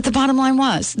 But the bottom line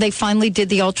was they finally did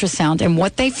the ultrasound, and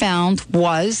what they found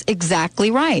was exactly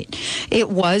right. It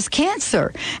was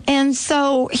cancer. And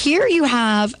so here you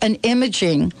have an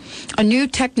imaging, a new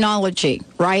technology,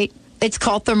 right? It's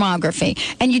called thermography.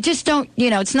 And you just don't,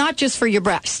 it's not just for your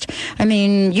breast. I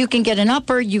mean, you can get an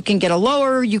upper, you can get a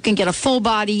lower, you can get a full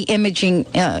body imaging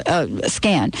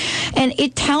scan. And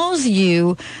it tells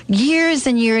you years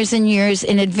and years and years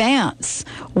in advance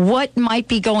what might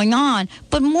be going on.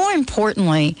 But more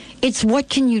importantly, it's what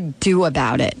can you do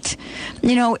about it?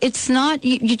 It's not,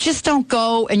 you just don't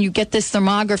go and you get this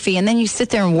thermography and then you sit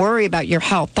there and worry about your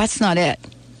health. That's not it.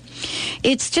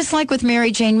 It's just like with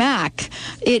Mary Jane Mack.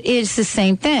 It is the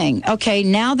same thing. Okay,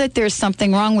 now that there's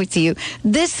something wrong with you,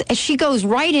 she goes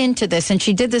right into this, and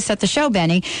she did this at the show,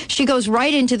 Benny. She goes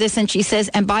right into this and she says,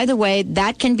 and by the way,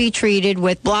 that can be treated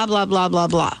with blah, blah, blah, blah,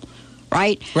 blah.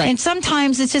 Right? And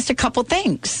sometimes it's just a couple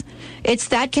things. It's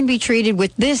that can be treated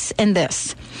with this and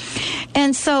this.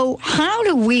 And so how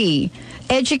do we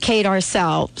educate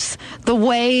ourselves the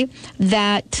way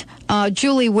that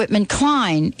Julie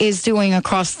Whitman-Klein is doing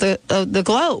across the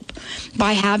globe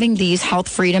by having these Health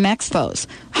Freedom Expos?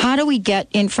 How do we get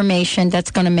information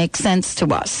that's going to make sense to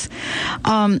us?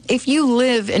 If you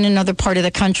live in another part of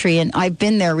the country, and I've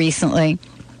been there recently,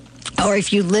 or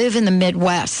if you live in the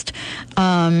Midwest,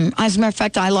 as a matter of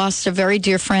fact, I lost a very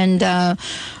dear friend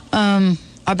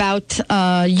about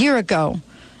a year ago.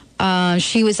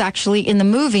 She was actually in the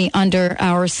movie Under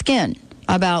Our Skin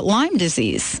about Lyme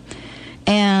disease.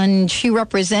 And she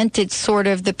represented sort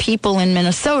of the people in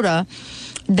Minnesota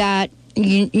that,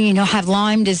 have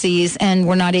Lyme disease and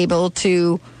were not able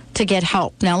to get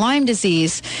help. Now, Lyme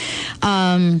disease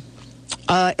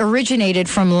originated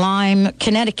from Lyme,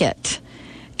 Connecticut.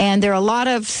 And there are a lot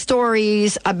of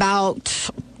stories about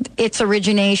its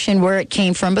origination, where it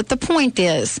came from. But the point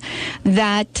is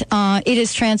that it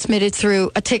is transmitted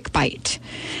through a tick bite.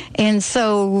 And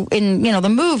so in, the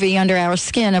movie Under Our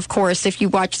Skin, of course, if you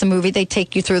watch the movie, they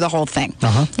take you through the whole thing.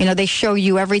 They show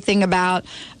you everything about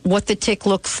what the tick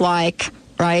looks like,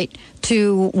 right,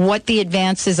 to what the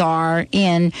advances are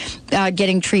in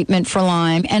getting treatment for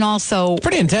Lyme. And also,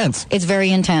 pretty intense. It's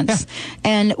very intense. Yeah.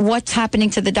 And what's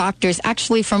happening to the doctors?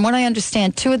 Actually, from what I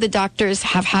understand, 2 of the doctors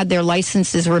have had their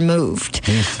licenses removed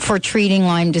for treating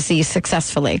Lyme disease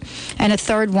successfully. And a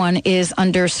third one is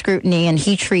under scrutiny, and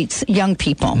he treats young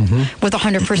people with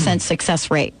 100% success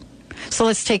rate. So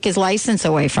let's take his license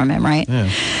away from him, right? Yeah.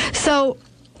 So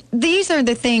these are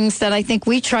the things that I think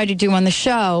we try to do on the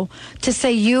show to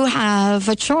say you have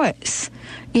a choice.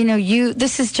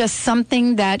 This is just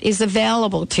something that is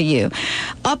available to you.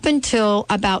 Up until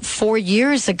about 4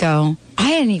 years ago,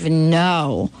 I didn't even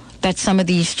know that some of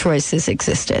these choices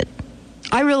existed.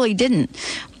 I really didn't.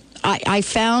 I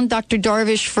found Dr.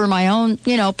 Darvish for my own,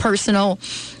 personal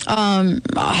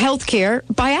health care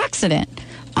by accident.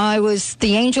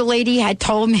 The angel lady had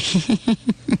told me...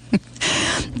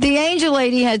 The angel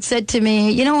lady had said to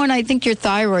me, when I think your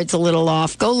thyroid's a little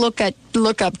off, go look up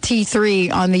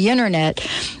T3 on the internet.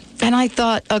 And I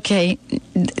thought, okay,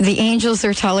 the angels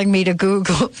are telling me to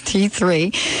Google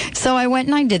T3. So I went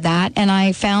and I did that, and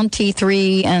I found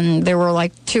T3, and there were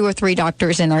like 2 or 3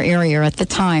 doctors in our area at the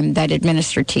time that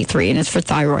administered T3, and it's for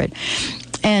thyroid.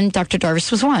 And Dr. Darvish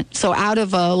was one. So out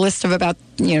of a list of about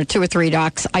 2 or 3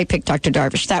 docs, I picked Dr.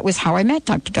 Darvish. That was how I met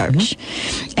Dr. Darvish.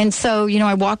 And so,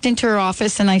 I walked into her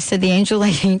office and I said, the angel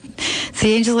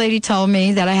lady told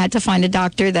me that I had to find a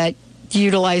doctor that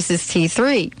utilizes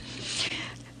T3.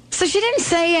 So she didn't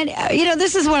say,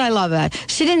 this is what I love about it.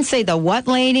 She didn't say the what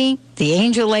lady, the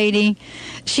angel lady.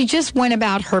 She just went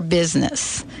about her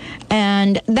business.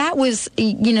 And that was,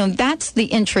 that's the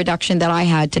introduction that I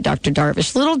had to Dr.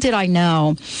 Darvish. Little did I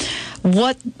know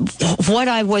what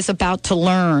I was about to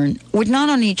learn would not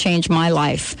only change my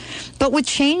life, but would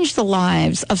change the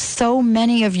lives of so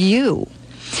many of you.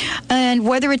 And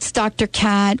whether it's Dr.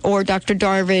 Kat or Dr.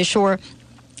 Darvish or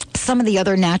some of the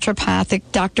other naturopathic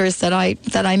doctors that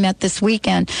I met this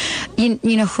weekend,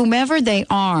 whomever they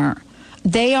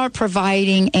are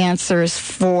providing answers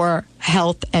for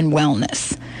health and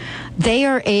wellness. They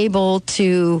are able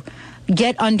to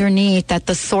get underneath at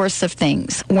the source of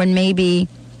things when maybe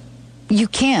you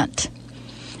can't.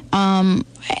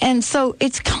 And so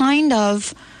it's kind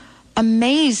of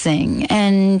amazing.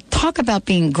 And talk about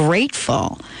being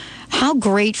grateful. How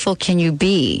grateful can you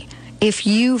be if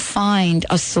you find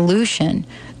a solution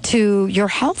to your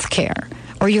health care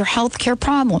or your health care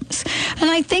problems? And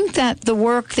I think that the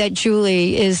work that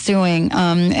Julie is doing,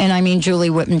 and I mean Julie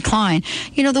Whitman-Klein,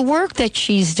 the work that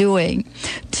she's doing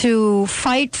to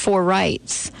fight for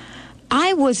rights,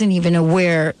 I wasn't even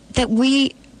aware that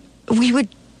we would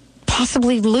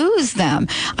possibly lose them.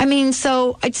 I mean,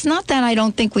 so it's not that I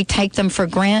don't think we take them for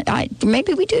granted.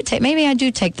 Maybe I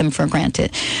do take them for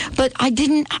granted. But I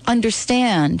didn't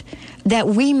understand that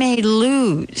we may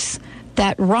lose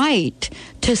that right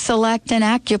to select an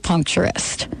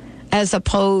acupuncturist as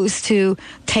opposed to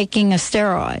taking a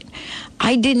steroid.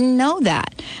 I didn't know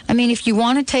that. I mean, if you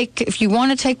want to take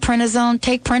prednisone,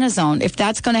 take prednisone. If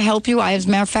that's going to help you, as a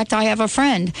matter of fact, I have a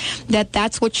friend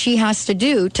that's what she has to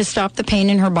do to stop the pain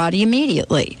in her body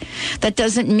immediately. That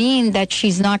doesn't mean that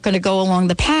she's not going to go along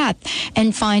the path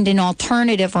and find an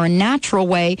alternative or a natural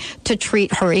way to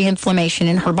treat her inflammation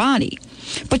in her body.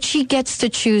 But she gets to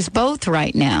choose both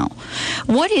right now.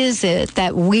 What is it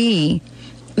that we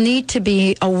need to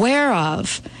be aware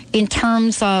of in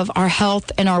terms of our health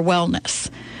and our wellness?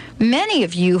 Many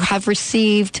of you have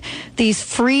received these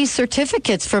free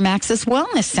certificates from Access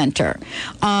Wellness Center.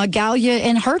 Galia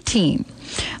and her team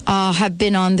have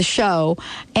been on the show,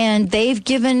 and they've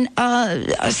given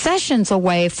sessions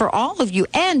away for all of you.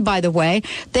 And by the way,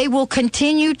 they will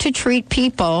continue to treat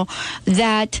people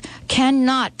that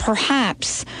cannot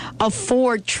perhaps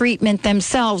afford treatment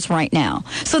themselves right now.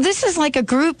 So this is like a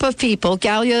group of people,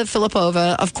 Galia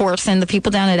Filipova, of course, and the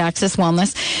people down at Access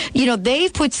Wellness. You know,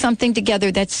 they've put something together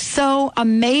that's so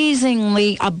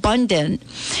amazingly abundant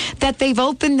that they've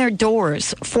opened their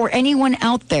doors for anyone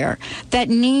out there that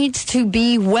needs to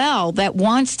be well, that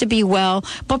wants to be well,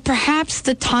 but perhaps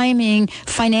the timing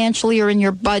financially or in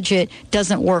your budget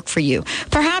doesn't work for you.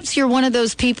 Perhaps you're one of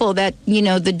those people that, you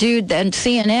know, the dude that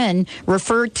CNN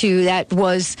referred to that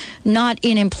was not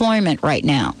in employment right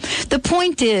now. The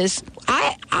point is,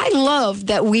 I love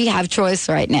that we have choice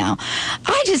right now.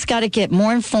 I just got to get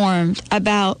more informed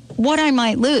about what I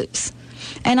might lose.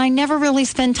 And I never really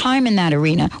spend time in that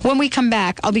arena. When we come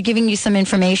back, I'll be giving you some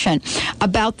information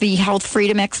about the Health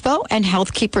Freedom Expo and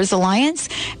Health Keepers Alliance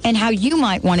and how you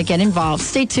might want to get involved.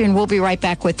 Stay tuned. We'll be right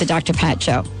back with the Dr. Pat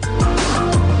Show.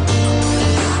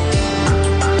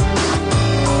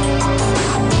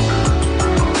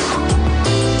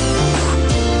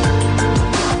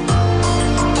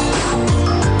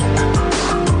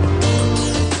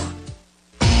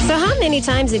 How many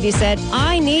times have you said,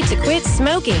 I need to quit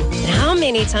smoking? And how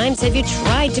many times have you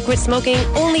tried to quit smoking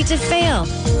only to fail?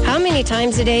 How many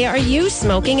times a day are you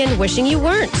smoking and wishing you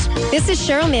weren't? This is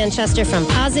Cheryl Manchester from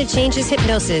Positive Changes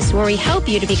Hypnosis, where we help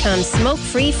you to become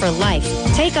smoke-free for life.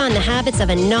 Take on the habits of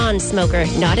a non-smoker,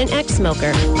 not an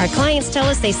ex-smoker. Our clients tell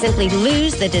us they simply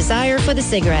lose the desire for the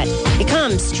cigarette,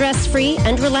 become stress-free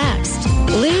and relaxed,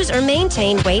 lose or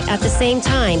maintain weight at the same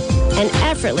time, and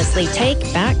effortlessly take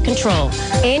back control.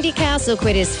 Andy Castle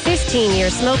quit his 15-year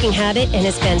smoking habit and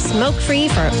has been smoke-free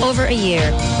for over a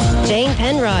year. Jane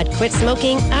Penrod quit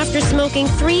smoking after smoking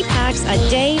 3 packs a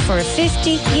day for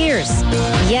 50 years.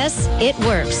 Yes, it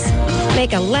works.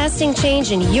 Make a lasting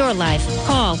change in your life.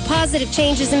 Call Positive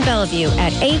Changes in Bellevue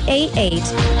at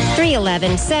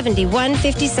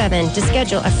 888-311-7157 to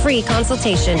schedule a free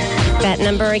consultation. That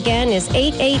number again is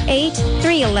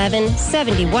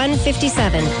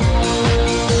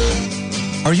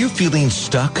 888-311-7157. Are you feeling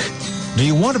stuck? Do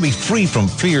you want to be free from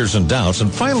fears and doubts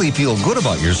and finally feel good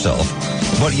about yourself,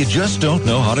 but you just don't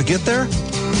know how to get there?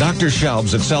 Dr.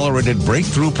 Schaub's Accelerated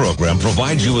Breakthrough Program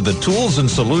provides you with the tools and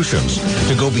solutions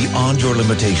to go beyond your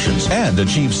limitations and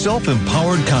achieve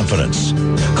self-empowered confidence.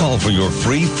 Call for your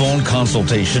free phone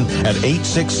consultation at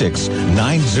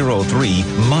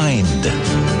 866-903-MIND.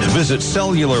 Visit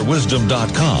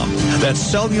cellularwisdom.com. That's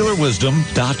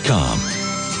cellularwisdom.com.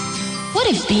 What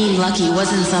if being lucky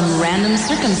wasn't some random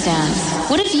circumstance?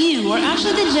 What if you were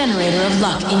actually the generator of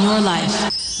luck in your life?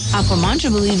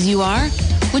 Aquamantra believes you are,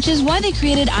 which is why they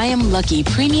created I Am Lucky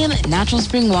Premium Natural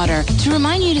Spring Water to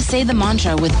remind you to say the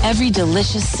mantra with every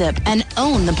delicious sip and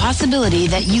own the possibility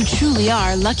that you truly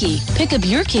are lucky. Pick up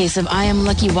your case of I Am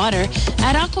Lucky water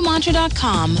at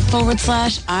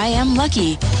aquamantra.com/I Am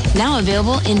Lucky. Now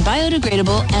available in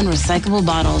biodegradable and recyclable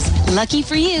bottles. Lucky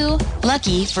for you,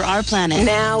 lucky for our planet.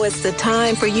 Now is the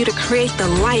time for you to create the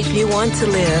life you want to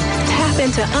live. Tap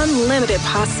into unlimited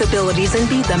possibilities and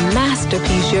be the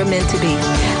masterpiece you're meant to be.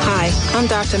 Hi, I'm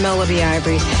Dr. Melody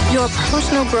Ivory, your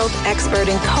personal growth expert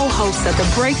and co-host of the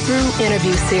Breakthrough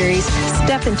Interview Series,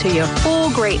 Step Into Your Full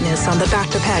Greatness on the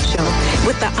Dr. Pat Show.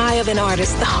 With the eye of an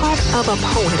artist, the heart of a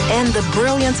poet, and the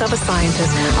brilliance of a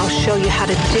scientist, I'll show you how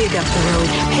to dig up the road,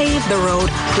 pave the road,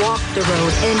 walk the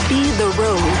road, and be the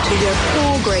road to your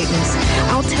full greatness.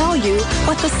 I'll tell you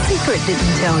what the secret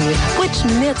didn't tell you, which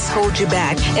myths hold you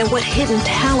back, and what hidden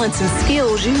talents and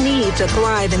skills you need to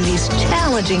thrive in these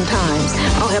challenging times.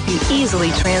 I'll help you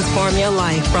easily transform your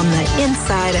life from the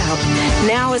inside out.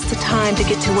 Now is the time to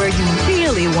get to where you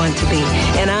really want to be,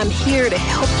 and I'm here to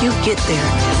help you get there.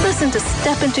 Listen to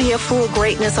Step Into Your Full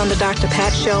Greatness on the Dr.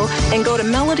 Pat Show, and go to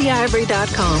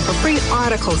melodyivory.com for free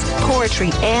articles,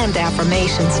 poetry, and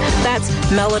affirmations. That's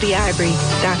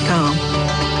melodyivory.com.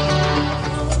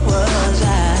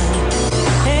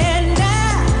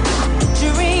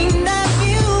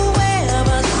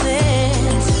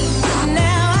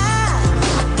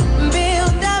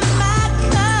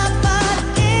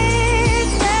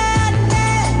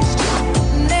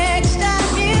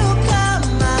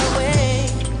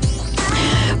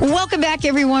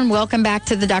 everyone. Welcome back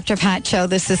to the Dr. Pat Show.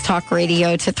 This is Talk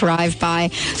Radio to Thrive By.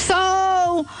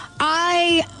 So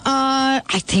I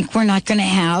think we're not going to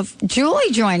have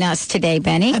Julie join us today,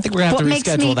 Benny. I think we're going to have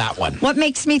to reschedule that one. What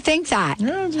makes me think that?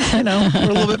 We're a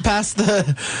little bit past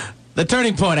the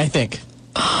turning point, I think.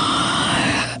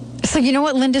 So you know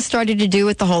what Linda started to do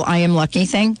with the whole I Am Lucky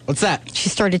thing? What's that? She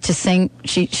started to sing.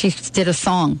 She did a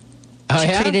song. She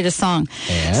created a song.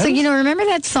 Yes? So, remember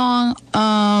that song?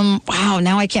 Wow,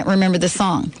 now I can't remember the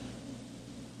song.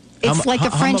 It's like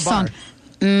a French song.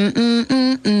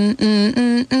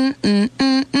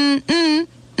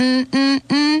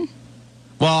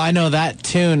 Well, I know that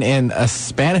tune in a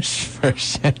Spanish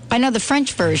version. I know the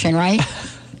French version, right?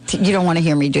 You don't want to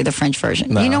hear me do the French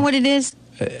version. No. You know what it is?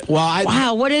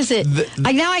 Wow, what is it?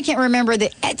 Now I can't remember the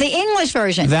English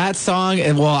version. That song,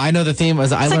 I know the theme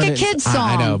was... It's like a kid's song.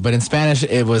 I know, but in Spanish,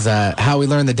 it was how we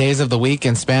learn the days of the week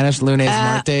in Spanish, lunes,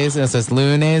 martes, and it says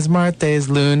lunes, martes,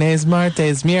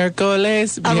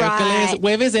 miércoles,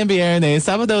 jueves and viernes,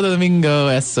 sábado, domingo,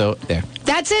 eso. There.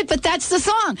 That's it, but that's the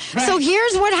song. Right. So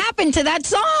here's what happened to that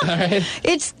song. All right.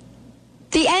 It's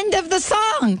the end of the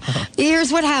song.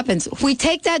 Here's what happens. We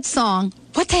take that song.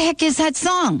 What the heck is that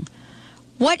song?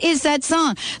 What is that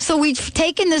song? So we've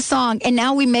taken this song, and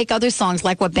now we make other songs,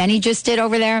 like what Benny just did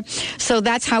over there. So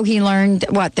that's how he learned,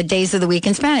 the days of the week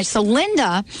in Spanish. So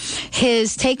Linda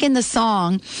has taken the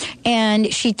song,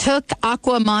 and she took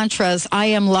Aqua Mantra's I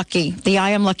Am Lucky, the I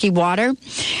Am Lucky water,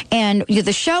 and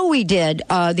the show we did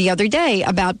the other day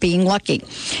about being lucky.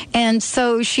 And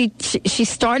so she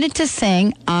started to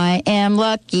sing, I am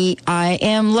lucky,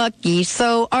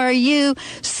 so are you,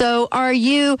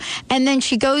 and then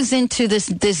she goes into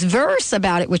this verse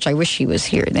about it, which I wish she was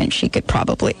here. Then she could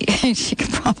probably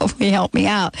help me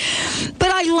out.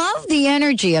 But I love the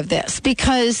energy of this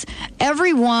because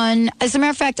everyone, as a matter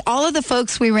of fact, all of the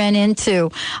folks we ran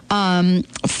into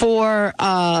for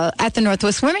at the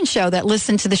Northwest Women's Show that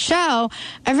listened to the show,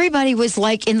 everybody was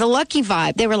like in the lucky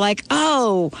vibe. They were like,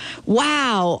 "Oh,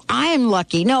 wow, I'm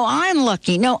lucky. No, I'm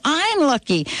lucky. No, I'm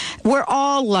lucky. We're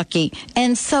all lucky."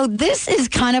 And so this is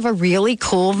kind of a really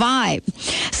cool vibe.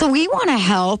 So we want to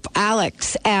help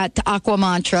Alex at Aqua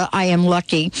Mantra, I Am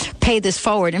Lucky, pay this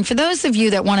forward. And for those of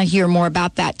you that want to hear more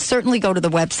about that, certainly go to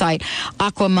the website,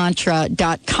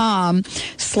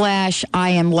 aquamantra.com/I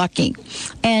Am Lucky.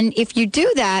 And if you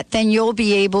do that, then you'll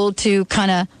be able to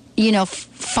kind of,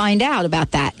 find out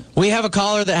about that. We have a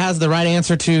caller that has the right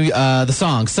answer to the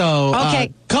song. So,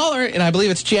 okay. Caller, and I believe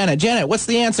it's Janet. Janet, what's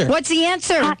the answer? What's the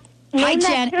answer? Hi,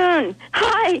 Janet.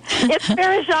 Hi, it's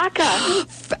Farah Jacques.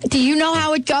 Do you know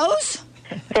how it goes?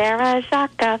 Farah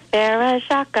Jacques,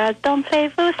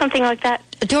 dormez-vous, something like that.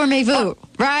 Dormez-vous,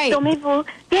 right. Dormez-vous,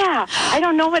 yeah. I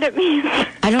don't know what it means.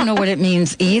 I don't know what it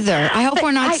means either. I hope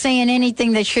we're not saying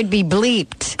anything that should be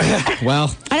bleeped.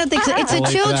 Well. I don't think so. It's a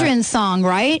children's song,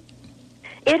 right?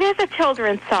 It is a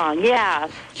children's song,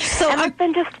 yes. So I've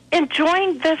been just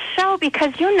enjoying this show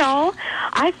because,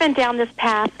 I've been down this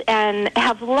path and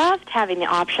have loved having the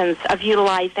options of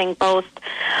utilizing both,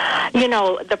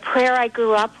 the prayer I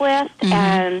grew up with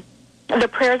and the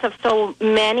prayers of so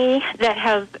many that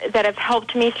have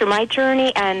helped me through my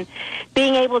journey, and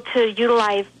being able to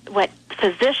utilize what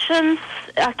physicians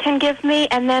can give me,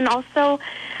 and then also,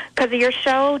 because of your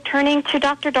show, turning to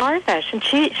Dr. Darvish, and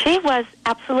she was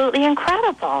absolutely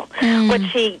incredible, what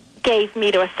she gave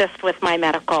me to assist with my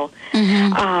medical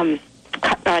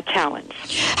challenge.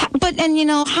 But,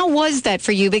 how was that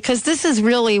for you? Because this is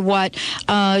really what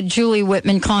Julie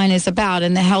Whitman-Klein is about,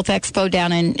 and the Health Expo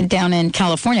down in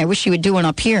California. I wish you would do one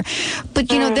up here. But,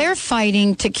 they're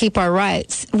fighting to keep our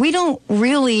rights. We don't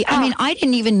really, I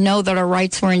didn't even know that our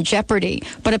rights were in jeopardy,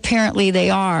 but apparently they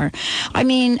are.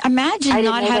 Imagine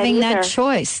not having that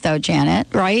choice, though, Janet,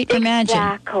 right? Imagine.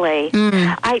 Exactly.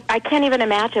 I can't even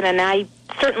imagine, and I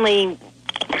certainly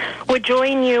would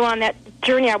join you on that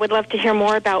journey. I would love to hear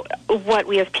more about what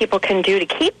we as people can do to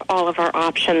keep all of our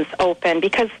options open,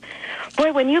 because,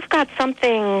 boy, when you've got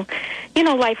something,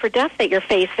 life or death that you're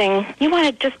facing, you want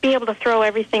to just be able to throw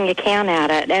everything you can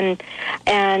at it, and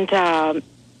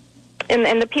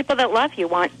the people that love you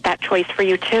want that choice for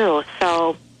you too.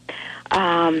 So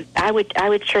I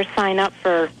would sure sign up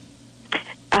for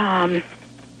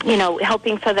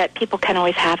helping so that people can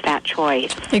always have that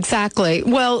choice. Exactly.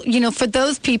 Well, for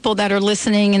those people that are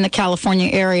listening in the California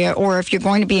area, or if you're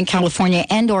going to be in California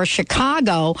and or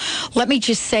Chicago, let me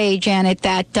just say, Janet,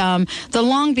 that the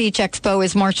Long Beach Expo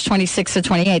is March 26th to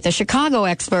 28th. The Chicago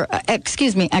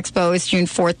Expo is June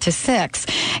 4th to 6th.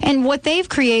 And what they've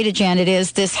created, Janet,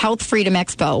 is this Health Freedom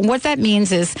Expo. What that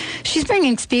means is she's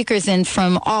bringing speakers in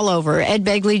from all over. Ed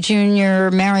Begley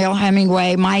Jr., Mariel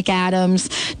Hemingway, Mike Adams,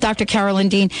 Dr. Carolyn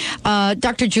Dean,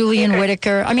 Dr. Julian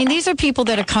Whitaker. I mean, these are people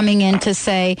that are coming in to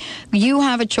say, you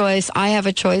have a choice, I have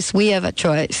a choice, we have a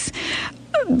choice.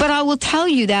 But I will tell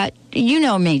you that, you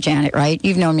know me, Janet, right?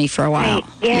 You've known me for a while. Right.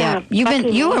 Yeah.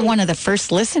 You were one of the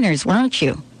first listeners, weren't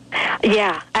you?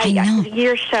 Yeah. I know.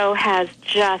 Your show has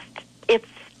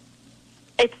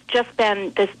it's just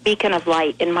been this beacon of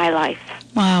light in my life.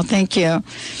 Wow, thank you.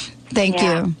 Thank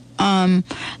you. And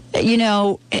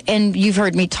you've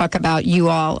heard me talk about you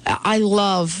all. I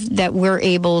love that we're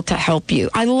able to help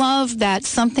you. I love that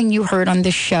something you heard on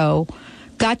this show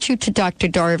got you to Dr.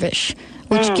 Darvish,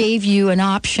 which gave you an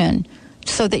option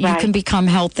so that you can become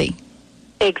healthy.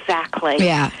 Exactly.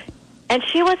 Yeah. And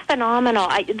she was phenomenal.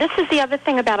 This is the other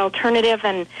thing about alternative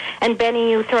and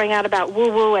Benny, you throwing out about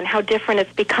woo-woo and how different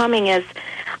it's becoming is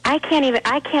I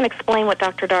can't explain what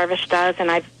Dr. Darvish does, and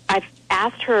I've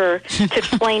asked her to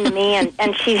explain to me,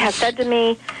 and she has said to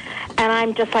me, and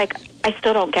I'm just like, I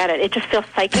still don't get it. It just feels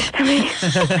psychic to me.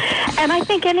 And I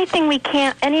think anytime we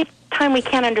can't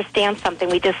understand something,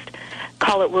 we just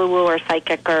call it woo-woo or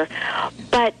psychic,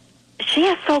 but she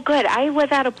is so good. I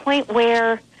was at a point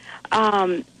where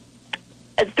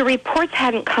the reports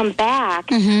hadn't come back,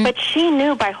 but she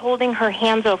knew by holding her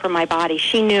hands over my body,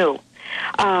 she knew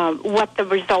what the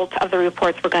results of the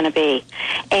reports were going to be.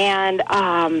 And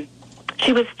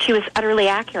she was utterly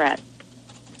accurate.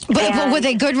 But were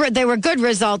they good? They were good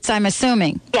results, I'm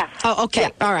assuming. Yes. Oh, okay.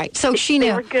 Yes. All right. So she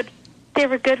knew. They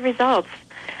were good results.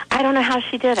 I don't know how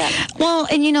she did it. Well,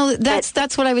 and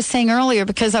that's what I was saying earlier,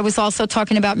 because I was also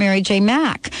talking about Mary Jane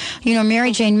Mack.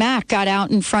 Mary Jane Mack got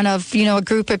out in front of, a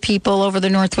group of people over the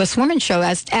Northwest Women's Show,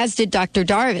 as did Dr.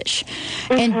 Darvish.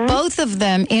 And both of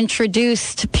them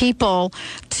introduced people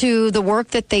to the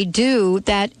work that they do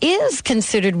that is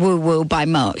considered woo-woo by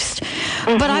most.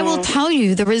 But I will tell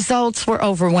you, the results were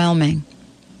overwhelming.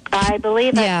 I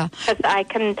believe it. Yeah.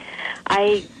 Because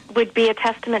I would be a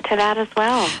testament to that as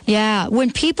well. Yeah. When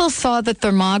people saw the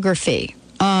thermography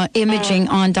imaging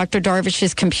on Dr.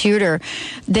 Darvish's computer,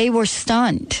 they were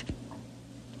stunned.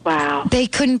 Wow. They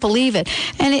couldn't believe it.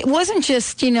 And it wasn't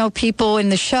just, people in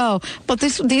the show, but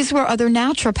these were other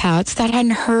naturopaths that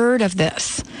hadn't heard of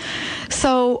this.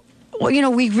 So,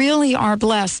 we really are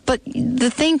blessed. But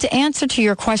the thing, to answer to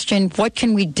your question, what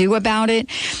can we do about it?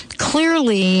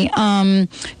 Clearly,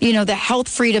 the Health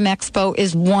Freedom Expo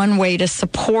is one way to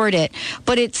support it,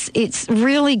 but it's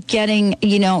really getting,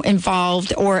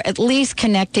 involved, or at least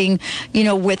connecting,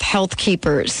 with health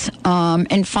keepers,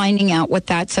 and finding out what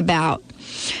that's about.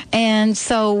 And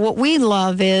so what we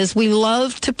love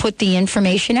to put the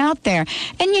information out there.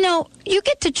 And, you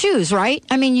get to choose, right?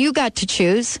 I mean, you got to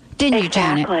choose, didn't you,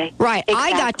 Janet? Right. Exactly.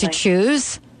 I got to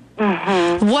choose.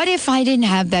 What if I didn't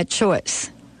have that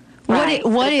choice? Right.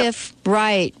 What if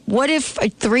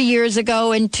 3 years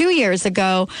ago and 2 years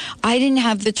ago, I didn't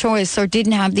have the choice or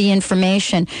didn't have the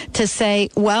information to say,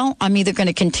 well, I'm either going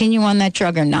to continue on that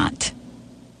drug or not.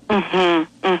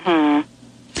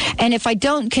 And if I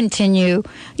don't continue,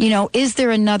 is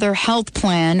there another health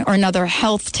plan or another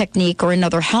health technique or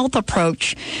another health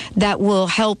approach that will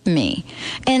help me?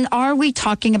 And are we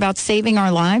talking about saving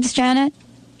our lives, Janet?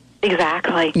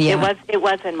 Exactly. Yeah. It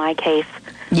was in my case.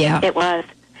 Yeah. It was.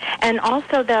 And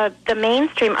also the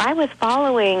mainstream, I was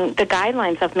following the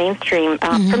guidelines of mainstream.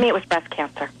 For me, it was breast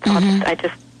cancer.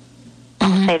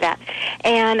 I'll say that.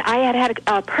 And I had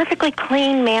a perfectly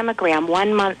clean mammogram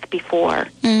 1 month before.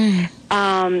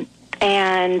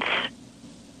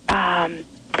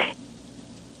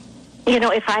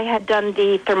 If I had done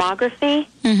the thermography,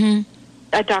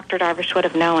 Dr. Darvish would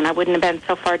have known. I wouldn't have been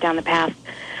so far down the path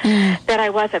that I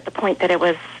was at the point that it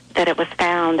was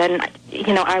found. And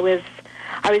I was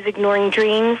ignoring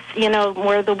dreams,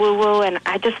 more the woo-woo. And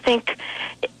I just think,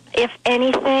 if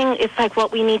anything, it's like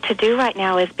what we need to do right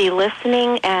now is be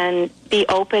listening and be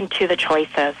open to the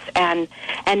choices, and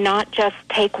not just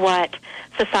take what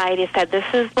society said, this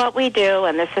is what we do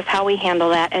and this is how we handle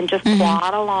that, and just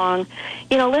plod along.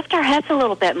 Lift our heads a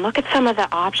little bit and look at some of the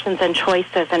options and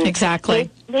choices. And exactly.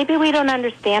 Maybe we don't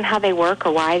understand how they work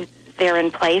or why they're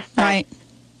in place. Right.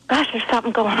 gosh, there's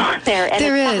something going on there. And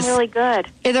there it's really good.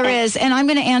 There is. And I'm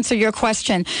going to answer your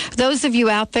question. Those of you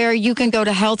out there, you can go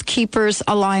to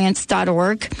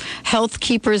healthkeepersalliance.org,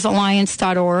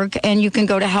 healthkeepersalliance.org, and you can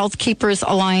go to Healthkeepers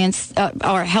Alliance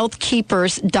or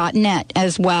healthkeepers.net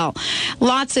as well.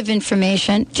 Lots of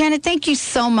information. Janet, thank you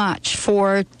so much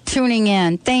for tuning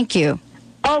in. Thank you.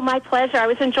 Oh, my pleasure. I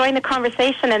was enjoying the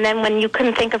conversation, and then when you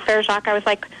couldn't think of Frere Jacques, I was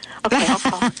like, okay, I'll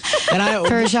call.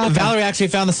 And Valerie actually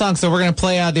found the song, so we're going to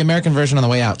play the American version on the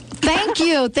way out. Thank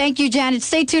you. Thank you, Janet.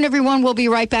 Stay tuned, everyone. We'll be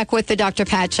right back with the Dr.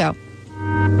 Pat Show.